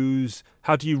Joes?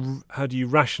 How do you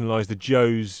rationalise the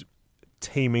Joes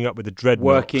teaming up with the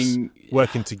Dreadnoks,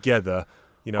 working together?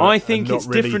 I think it's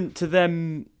different to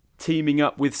them teaming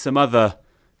up with some other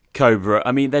Cobra.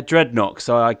 I mean, they're Dreadnoks,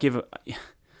 so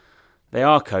they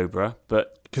are Cobra,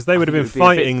 but because they would have been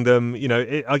fighting them.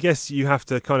 I guess you have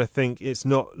to kind of think it's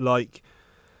not like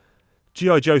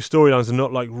G.I. Joe storylines are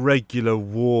not like regular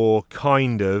war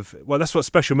kind of. Well, that's what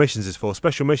Special Missions is for.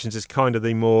 Special Missions is kind of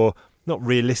the more, not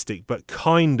realistic, but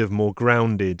kind of more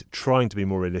grounded, trying to be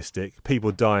more realistic.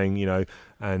 People dying,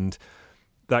 and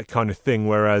that kind of thing.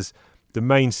 Whereas the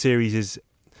main series is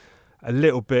a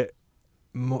little bit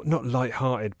more, not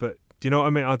light-hearted, but do you know what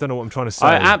I mean? I don't know what I'm trying to say.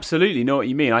 I absolutely know what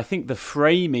you mean. I think the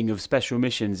framing of Special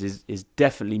Missions is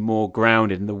definitely more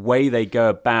grounded, and the way they go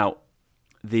about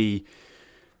the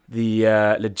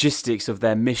logistics of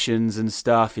their missions and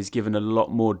stuff is given a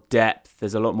lot more depth.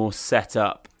 There's a lot more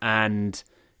setup, and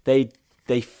they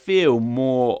feel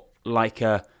more like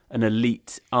an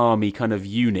elite army kind of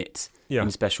unit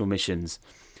in Special Missions.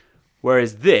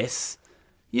 Whereas this,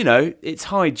 it's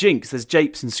hijinks. There's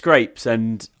japes and scrapes,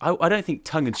 and I don't think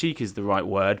tongue-in-cheek is the right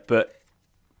word, but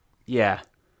yeah,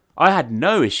 I had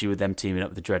no issue with them teaming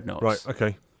up with the Dreadnoks. Right,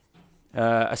 okay.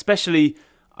 Especially,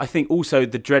 I think also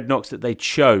the Dreadnoks that they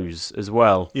chose as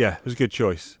well. Yeah, it was a good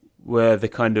choice. Were the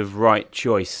kind of right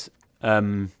choice.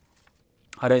 I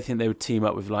don't think they would team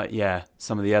up with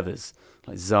some of the others,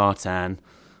 like Zartan.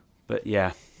 But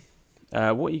yeah.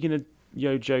 What are you going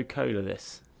to Joe Cola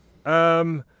this?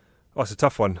 It's a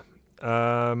tough one.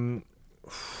 I'm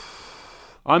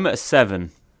at a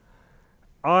 7.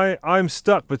 I'm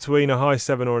stuck between a high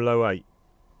 7 or a low 8.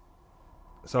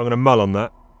 So I'm going to mull on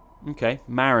that. Okay,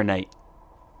 marinate.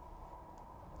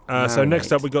 So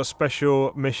next up we got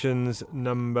Special Missions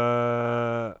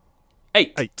number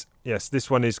 8. Yes, this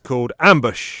one is called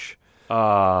Ambush.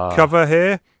 Cover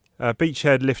here.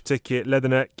 Beachhead, lift ticket,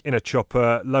 Leatherneck in a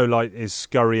chopper. Lowlight is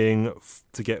scurrying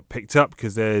to get picked up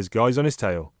because there's guys on his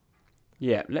tail.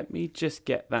 Yeah, let me just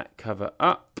get that cover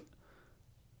up.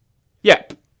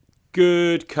 Yep,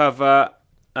 good cover.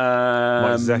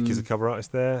 Mike Zeck is the cover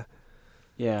artist there.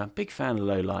 Yeah, big fan of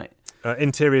Low Light.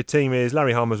 Interior team is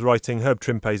Larry Harmer's writing, Herb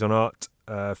Trimpe's on art,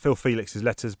 Phil Felix's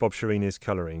letters, Bob Shireen's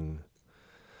colouring.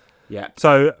 Yeah.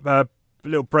 So, a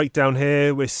little breakdown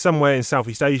here. We're somewhere in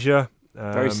Southeast Asia.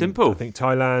 Very simple. I think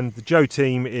Thailand. The Joe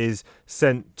team is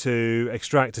sent to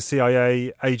extract a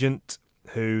CIA agent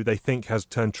who they think has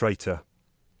turned traitor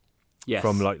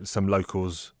from like some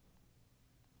locals.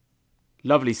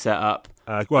 Lovely setup.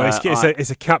 It's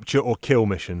a capture or kill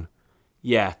mission.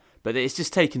 Yeah, but it's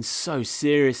just taken so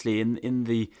seriously in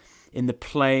the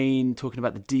plane, talking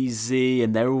about the DZ,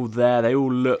 and they're all there. They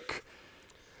all look,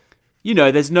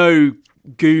 there's no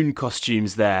goon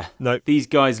costumes there. No, these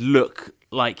guys look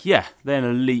like they're an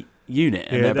elite unit,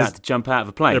 and they're about to jump out of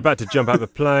a plane. They're about to jump out of a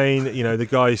plane. The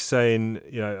guy's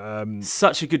saying,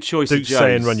 such a good choice. Duke's of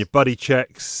saying, run your buddy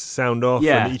checks, sound off,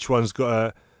 and each one's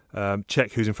got a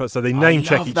check who's in front. So they name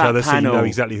check each other, so you know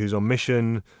exactly who's on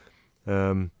mission.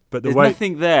 But there's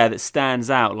nothing there that stands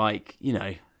out like,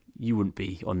 you wouldn't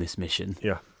be on this mission.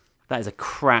 Yeah. That is a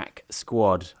crack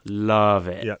squad. Love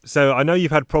it. Yeah. So I know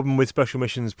you've had a problem with special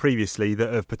missions previously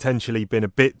that have potentially been a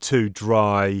bit too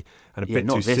dry and a bit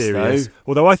too serious. Though.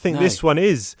 Although I think this one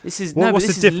is. This is linear.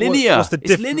 It's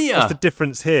linear. What's the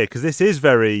difference here? Because this is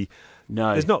very.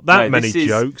 No. There's not that many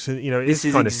jokes, and it's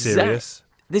kind of serious.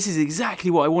 This is exactly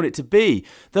what I want it to be.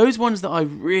 Those ones that I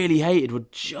really hated were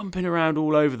jumping around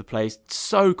all over the place,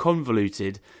 so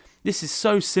convoluted. This is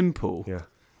so simple. Yeah.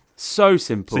 So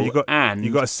simple. So you've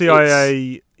got a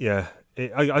CIA. Yeah.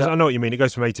 I know what you mean. It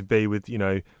goes from A to B with,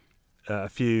 a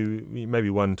few,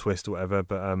 maybe one twist or whatever.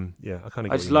 But I kind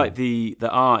of. I just like the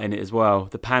art in it as well.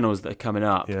 The panels that are coming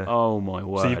up. Yeah. Oh my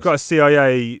word! So you've got a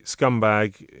CIA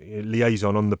scumbag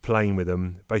liaison on the plane with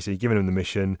them, basically giving him the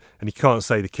mission, and he can't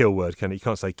say the kill word, can he? He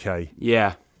can't say K.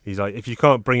 Yeah. He's like, if you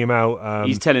can't bring him out,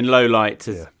 he's telling Low Light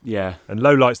to. Yeah. And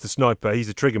Low Light's the sniper. He's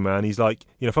the trigger man. He's like,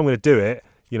 if I'm going to do it,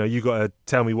 you got to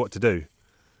tell me what to do.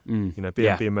 Be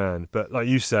a man. But like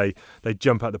you say, they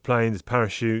jump out the plane. There's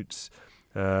parachutes.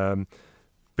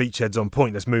 Beachhead's on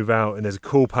point. Let's move out. And there's a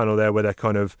cool panel there where they're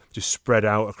kind of just spread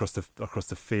out across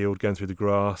the field, going through the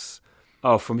grass.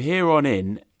 Oh, from here on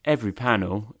in, every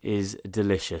panel is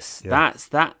delicious. Yeah. That's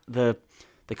the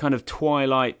kind of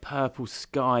twilight purple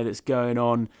sky that's going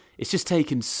on. It's just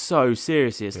taken so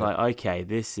seriously. It's like, okay,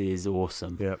 this is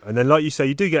awesome. Yeah, and then like you say,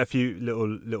 you do get a few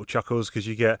little chuckles because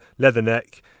you get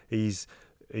Leatherneck. He's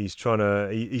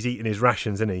eating his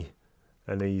rations, isn't he?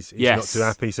 And he's not too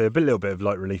happy. So a little bit of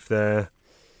light relief there.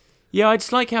 Yeah, I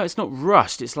just like how it's not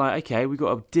rushed. It's like, okay, we've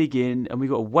got to dig in and we've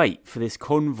got to wait for this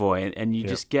convoy, and you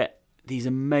just get these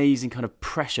amazing kind of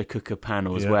pressure cooker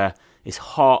panels where it's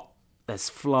hot. There's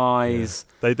flies.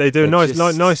 Yeah. They do a nice,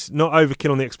 not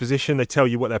overkill on the exposition. They tell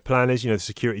you what their plan is. The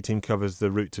security team covers the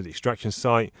route to the extraction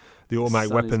site. The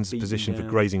automatic weapons positioned for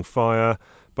grazing fire.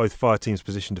 Both fire teams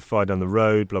positioned to fire down the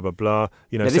road. Blah blah blah.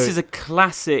 This is a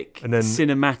classic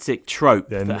cinematic trope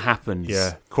that happens.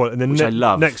 Yeah, and then which I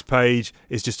love. Next page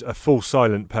is just a full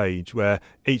silent page where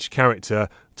each character,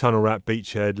 Tunnel Rat,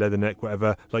 Beachhead, Leatherneck,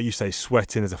 whatever, like you say,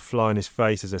 sweating. There's a fly in his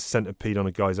face. There's a centipede on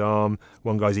a guy's arm.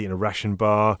 One guy's eating a ration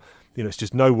bar. It's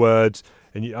just no words,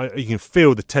 and you can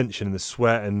feel the tension and the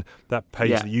sweat. And that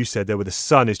page that you said there, where the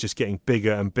sun is just getting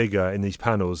bigger and bigger in these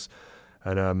panels,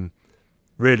 and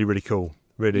really, really cool.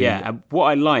 Really, and what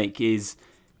I like is,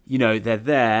 they're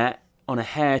there on a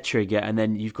hair trigger, and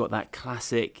then you've got that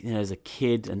classic. There's a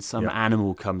kid and some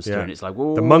animal comes through, and it's like,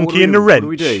 well, the monkey and the wrench.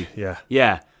 What do we do?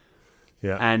 Yeah.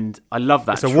 And I love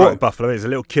that. It's a water buffalo. It's a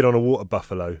little kid on a water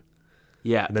buffalo.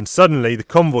 Yeah. And then suddenly the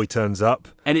convoy turns up.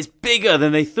 And it's bigger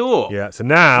than they thought. Yeah. So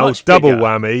now, much double bigger.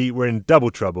 whammy, we're in double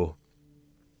trouble.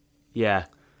 Yeah.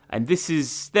 And this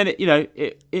is, then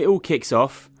it all kicks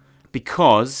off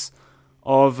because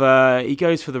of, he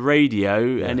goes for the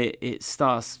radio and it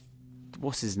starts,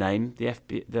 what's his name? The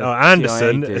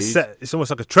Anderson. CIA dude. It's almost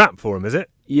like a trap for him, is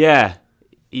it? Yeah.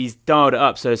 He's dialed it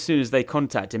up, so as soon as they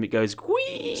contact him, it goes,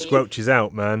 whee! Squelches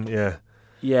out, man. Yeah.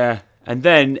 Yeah. And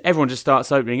then everyone just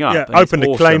starts opening up. Yeah, open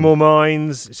the Claymore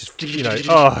mines. It's just,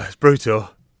 it's brutal.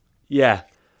 Yeah.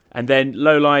 And then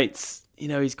Low Lights,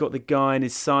 he's got the guy in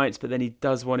his sights, but then he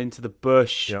does one into the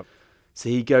bush. Yep. So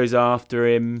he goes after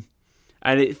him.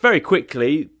 And very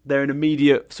quickly, they're an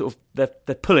immediate sort of,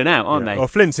 they're pulling out, aren't they? Well,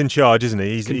 Flint's in charge, isn't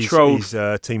he? He's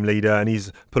team leader, and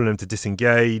he's pulling them to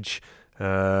disengage.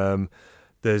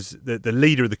 There's the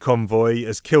leader of the convoy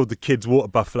has killed the kid's water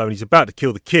buffalo, and he's about to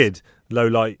kill the kid. Low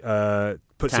Light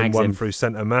puts him one through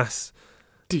centre mass.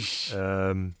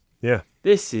 Yeah.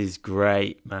 This is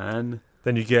great, man.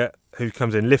 Then you get who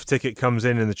comes in. Lift Ticket comes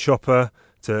in the chopper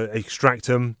to extract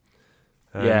him.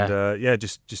 And,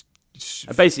 just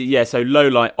Basically, yeah. So low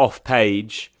light off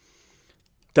page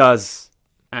does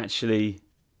actually.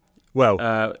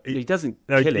 Well, he doesn't.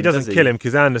 No, kill him, he doesn't does kill him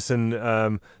because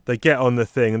Anderson. They get on the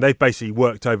thing and they've basically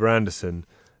worked over Anderson.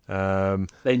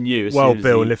 They knew. Well,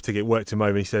 Bill and Liftticket worked him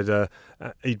over. He said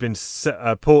he'd been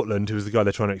Portland, who was the guy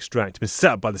they're trying to extract, been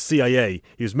set up by the CIA.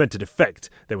 He was meant to defect.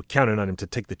 They were counting on him to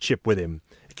take the chip with him.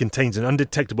 It contains an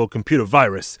undetectable computer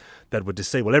virus that would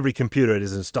disable every computer it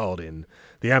is installed in.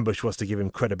 The ambush was to give him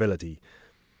credibility.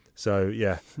 So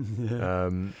yeah,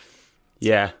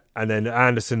 yeah. And then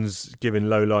Anderson's giving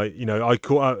Lowlight,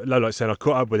 Lowlight saying I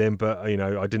caught up with him, but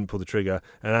I didn't pull the trigger.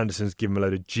 And Anderson's giving him a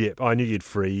load of jip. I knew you'd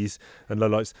freeze. And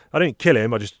Lowlight's, I didn't kill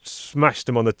him. I just smashed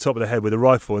him on the top of the head with a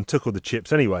rifle and took all the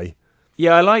chips anyway.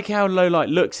 Yeah, I like how Lowlight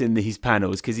looks in these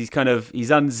panels because he's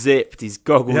unzipped, his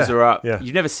goggles are up. Yeah.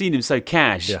 You've never seen him so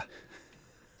cash. Yeah.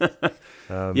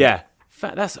 Yeah.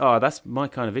 That's my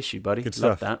kind of issue, buddy. Good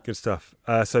Love stuff. that. Good stuff.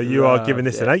 So you are giving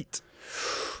this an 8?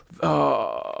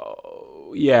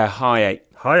 Oh, yeah, high 8.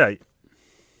 High 8.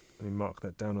 Let me mark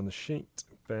that down on the sheet.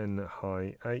 Ben,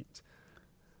 high 8.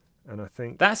 And I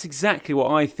think that's exactly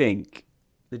what I think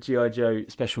the G.I. Joe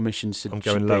Special Missions should, I'm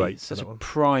going should low be. 8 for Such that a one.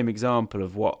 prime example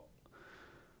of what.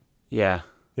 Yeah.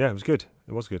 Yeah, it was good.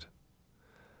 It was good.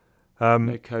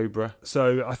 No Cobra.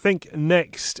 So I think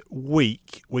next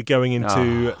week we're going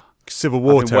into Civil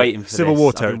War. I've been waiting for Civil this. War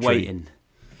I've been territory. waiting.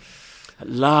 At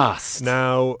last.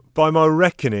 Now, by my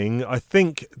reckoning, I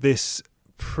think this.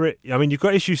 You've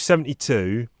got issue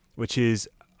 72, which is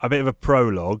a bit of a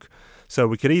prologue. So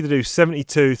we could either do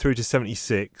 72 through to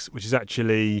 76, which is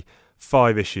actually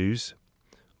 5 issues,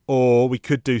 or we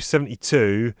could do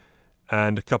 72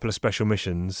 and a couple of special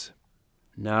missions.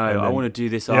 No, I want to do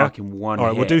this Yeah? arc in one All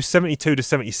right, hit. we'll do 72 to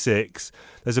 76.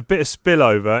 There's a bit of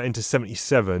spillover into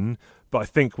 77, but I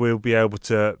think we'll be able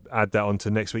to add that on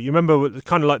to next week. You remember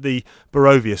kind of like the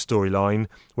Barovia storyline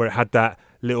where it had that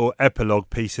little epilogue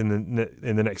piece in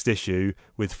the next issue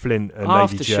with Flint and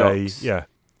Lady J. Aftershocks. Yeah.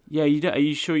 Yeah, are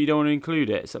you sure you don't want to include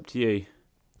it? It's up to you.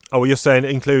 Oh, well, you're saying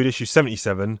include issue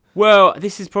 77. Well,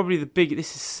 this is probably the big.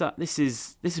 This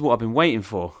is what I've been waiting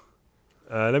for.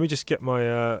 Let me just get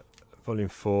my volume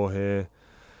 4 here.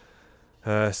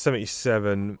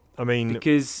 77. I mean,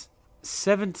 Because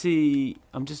 70,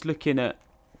 I'm just looking at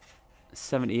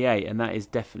 78, and that is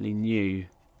definitely new.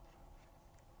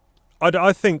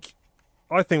 I think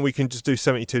we can just do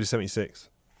 72 to 76.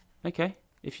 Okay,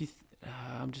 if you,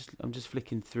 I'm just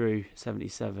flicking through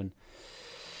 77.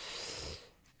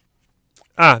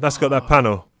 That's got that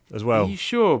panel as well. Are you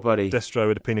sure, buddy? Destro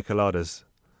with the pina coladas.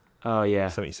 Oh yeah.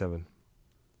 77.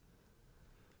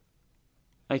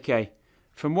 Okay,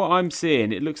 from what I'm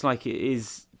seeing, it looks like it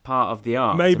is part of the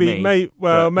arc. Maybe to me,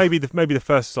 maybe the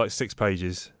first like 6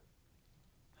 pages.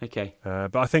 Okay.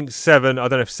 But I think 7. I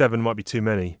don't know if 7 might be too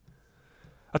many.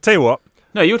 I'll tell you what.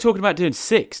 No, you're talking about doing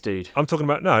 6, dude. I'm talking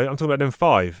about doing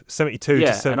 5. 72 Yeah,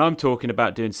 to 7. and I'm talking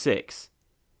about doing 6.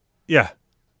 Yeah.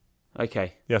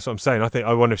 Okay. Yeah, that's what I'm saying.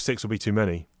 I wonder if 6 will be too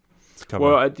many to cover.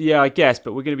 Well, yeah, I guess,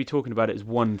 but we're going to be talking about it as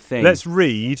one thing. Let's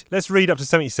read up to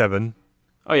 77.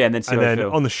 Oh yeah, and then see and how I then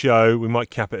feel. on the show we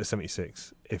might cap it at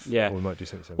 76. Or we might do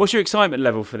 77. What's your excitement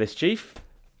level for this, Chief?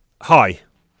 High.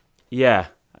 Yeah.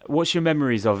 What's your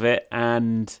memories of it,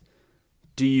 and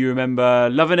do you remember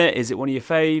loving it? Is it one of your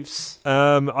faves?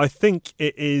 I think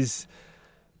it is.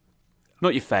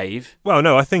 Not your fave. Well,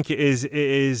 no, I think it is. It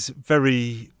is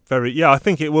very, very. Yeah, I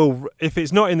think it will. If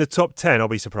it's not in the top 10, I'll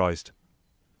be surprised.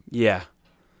 Yeah.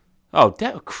 Oh,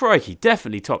 crikey,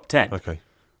 definitely top 10. Okay.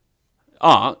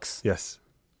 Arcs? Yes.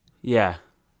 Yeah.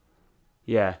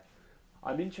 Yeah.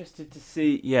 I'm interested to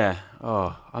see. Yeah.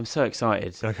 Oh, I'm so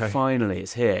excited. Okay. Finally,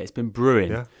 it's here. It's been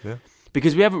brewing. Yeah. Yeah.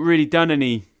 Because we haven't really done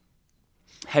any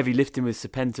heavy lifting with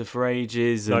Serpenta for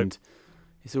ages, and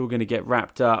it's all going to get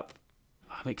wrapped up.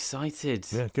 I'm excited.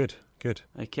 Yeah. Good. Good.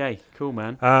 Okay. Cool,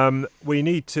 man. We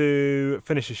need to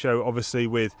finish the show, obviously,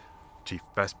 with Chief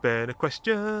Fassbender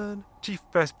question. Chief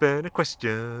Fassbender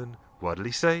question. What'll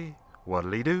he say?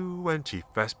 What'll he do when Chief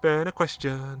Fassbender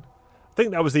question? I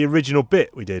think that was the original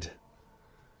bit we did.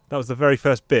 That was the very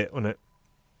first bit, wasn't it?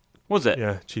 Was it?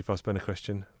 Yeah, Chief Fassbender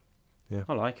question. Yeah.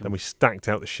 I like Then him. we stacked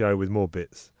out the show with more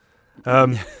bits.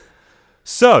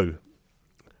 So,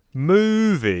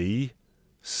 movie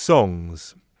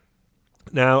songs.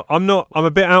 Now, I'm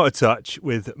a bit out of touch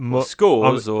with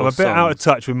scores I'm or a bit out of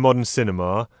songs? touch with modern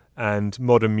cinema and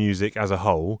modern music as a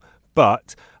whole.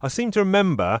 But I seem to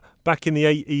remember back in the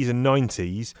 80s and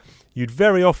 90s, you'd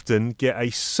very often get a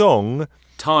song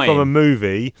from a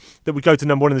movie that would go to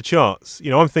number 1 in the charts.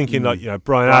 I'm thinking like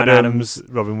Bryan Adams,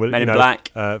 Robin Williams, Men in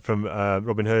Black, from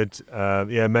Robin Hood,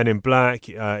 Men in Black,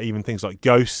 even things like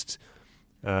Ghost.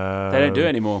 They don't do it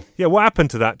anymore. Yeah, what happened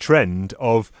to that trend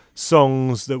of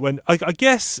songs that when I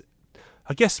guess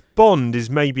Bond is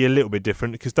maybe a little bit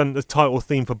different because doesn't the title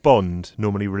theme for Bond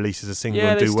normally releases a single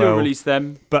and do well? Yeah, they still release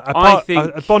them. But apart,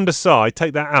 Bond aside,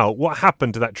 take that out. What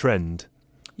happened to that trend?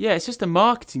 Yeah, it's just a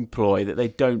marketing ploy that they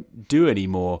don't do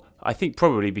anymore. I think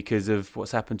probably because of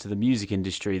what's happened to the music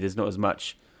industry. There's not as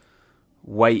much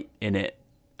weight in it.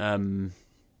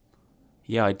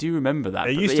 Yeah, I do remember that.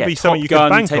 It But used yeah, to be Top something you Gun,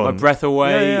 could bank Take on. My Breath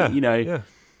Away. Yeah. You know, Yeah.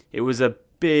 it was a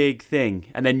big thing.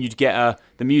 And then you'd get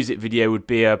the music video would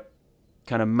be a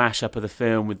kind of mashup of the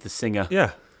film with the singer.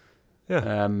 Yeah.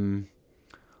 I'm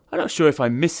not sure if I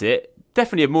miss it.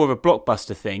 Definitely more of a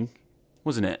blockbuster thing,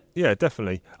 wasn't it? Yeah,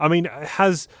 definitely. I mean,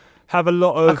 it have a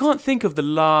lot of... I can't think of the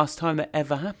last time that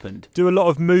ever happened. Do a lot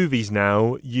of movies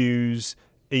now use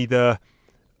either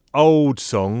old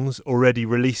songs, already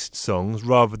released songs,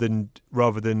 rather than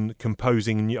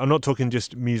composing new? I'm not talking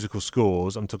just musical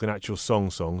scores. I'm talking actual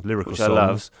songs, lyrical Which songs. I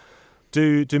love.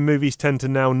 Do movies tend to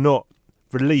now not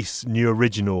release new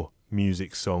original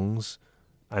music songs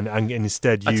and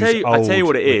instead use old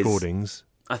recordings?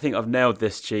 I think I've nailed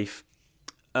this, Chief.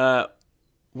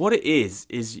 What it is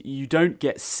you don't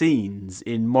get scenes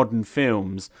in modern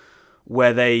films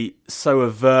where they so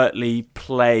overtly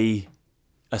play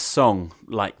a song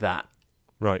like that.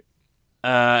 Right.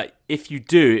 If you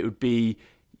do, it would be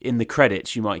in the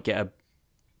credits. You might get a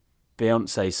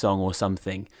Beyonce song or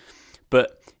something.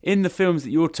 But in the films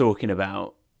that you're talking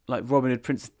about, like Robin Hood,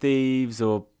 Prince of Thieves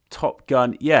or Top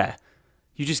Gun, yeah,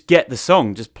 you just get the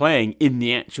song just playing in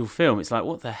the actual film. It's like,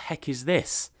 what the heck is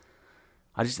this?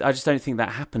 I just don't think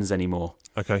that happens anymore.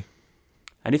 Okay.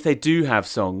 And if they do have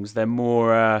songs, they're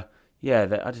more, I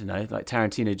don't know, like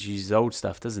Tarantino uses old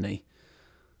stuff, doesn't he?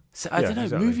 So I don't know.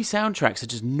 Exactly. Movie soundtracks are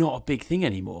just not a big thing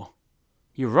anymore.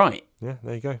 You're right. Yeah,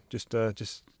 there you go. Just a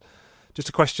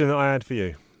question that I had for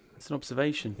you. It's an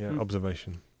observation. Yeah,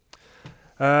 observation.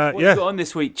 What you got on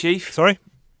this week, Chief? Sorry?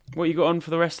 What you got on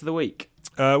for the rest of the week?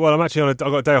 Well, I'm actually I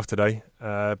got a day off today.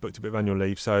 Booked a bit of annual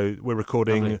leave, so we're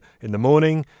recording in the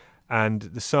morning. And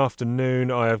this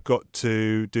afternoon, I have got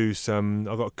to do I've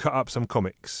got to cut up some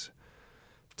comics.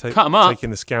 Cut them up? Taking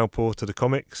the scalpel to the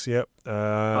comics, yep.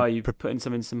 You putting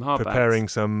some in some hardbacks? Preparing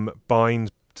some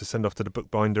binds to send off to the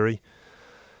bookbindery.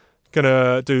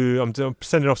 I'm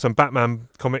sending off some Batman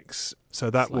comics, so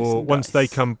that will, once they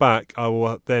come back, I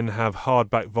will then have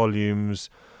hardback volumes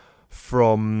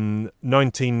from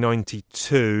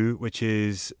 1992, which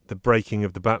is the breaking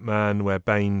of the Batman, where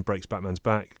Bane breaks Batman's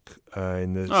back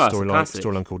in the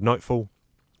storyline called Nightfall.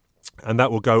 And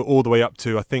that will go all the way up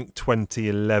to, I think,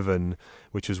 2011,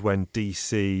 which was when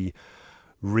DC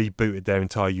rebooted their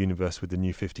entire universe with the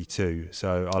New 52.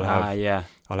 So I'll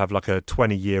have like a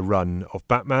 20-year run of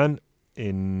Batman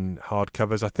in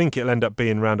hardcovers. I think it'll end up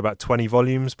being around about 20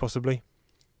 volumes, possibly.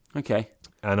 Okay.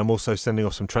 And I'm also sending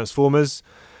off some Transformers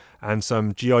and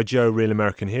some G.I. Joe Real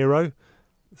American Hero.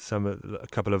 A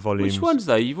couple of volumes. Which ones,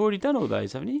 though? You've already done all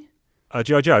those, haven't you?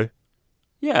 G.I. Joe?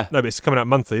 Yeah. No, but it's coming out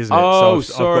monthly, isn't it? Oh,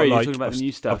 so sorry. You're talking about the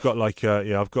new stuff. I've got I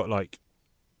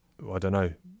don't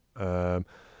know,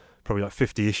 probably like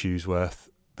 50 issues worth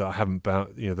that I haven't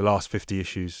bound, the last 50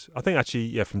 issues. I think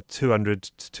actually, from 200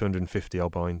 to 250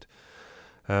 I'll bind.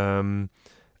 And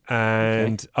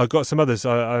I've got some others.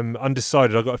 I'm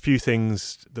undecided. I've got a few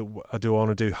things that do I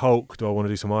want to do Hulk? Do I want to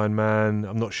do some Iron Man?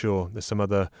 I'm not sure. There's some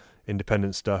other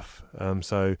independent stuff.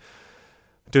 So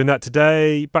doing that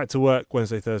today. Back to work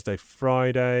Wednesday, Thursday,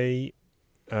 Friday.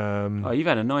 You've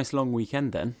had a nice long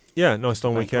weekend then. Yeah, nice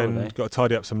long weekend. Holiday. Got to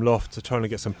tidy up some loft. So trying to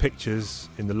get some pictures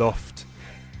in the loft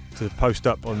to post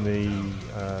up on the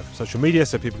social media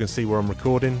so people can see where I'm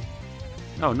recording.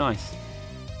 Oh, nice.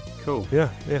 Cool. Yeah.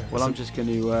 Well, I'm just going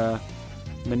to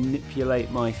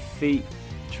manipulate my feet,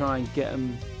 try and get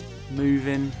them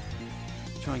moving,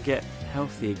 try and get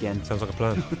healthy again. Sounds like a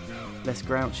plan. Less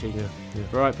grouchy. Yeah.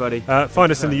 Right, buddy.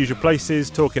 Find us in the usual places,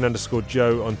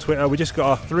 talking_Joe on Twitter. We just got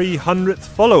our 300th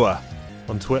follower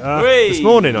on Twitter this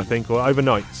morning, I think, or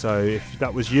overnight. So if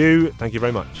that was you, thank you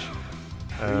very much.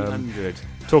 300.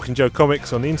 Talking Joe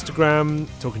Comics on the Instagram,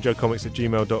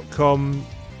 talkingjoecomics@gmail.com,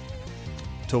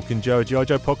 Talking Joe, G.I.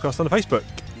 Joe podcast on the Facebook.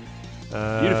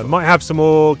 Beautiful. Might have some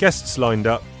more guests lined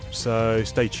up, so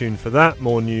stay tuned for that.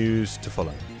 More news to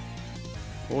follow.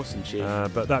 Awesome, Chief.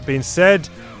 But that being said,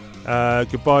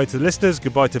 goodbye to the listeners,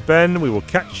 goodbye to Ben. We will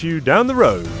catch you down the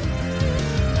road.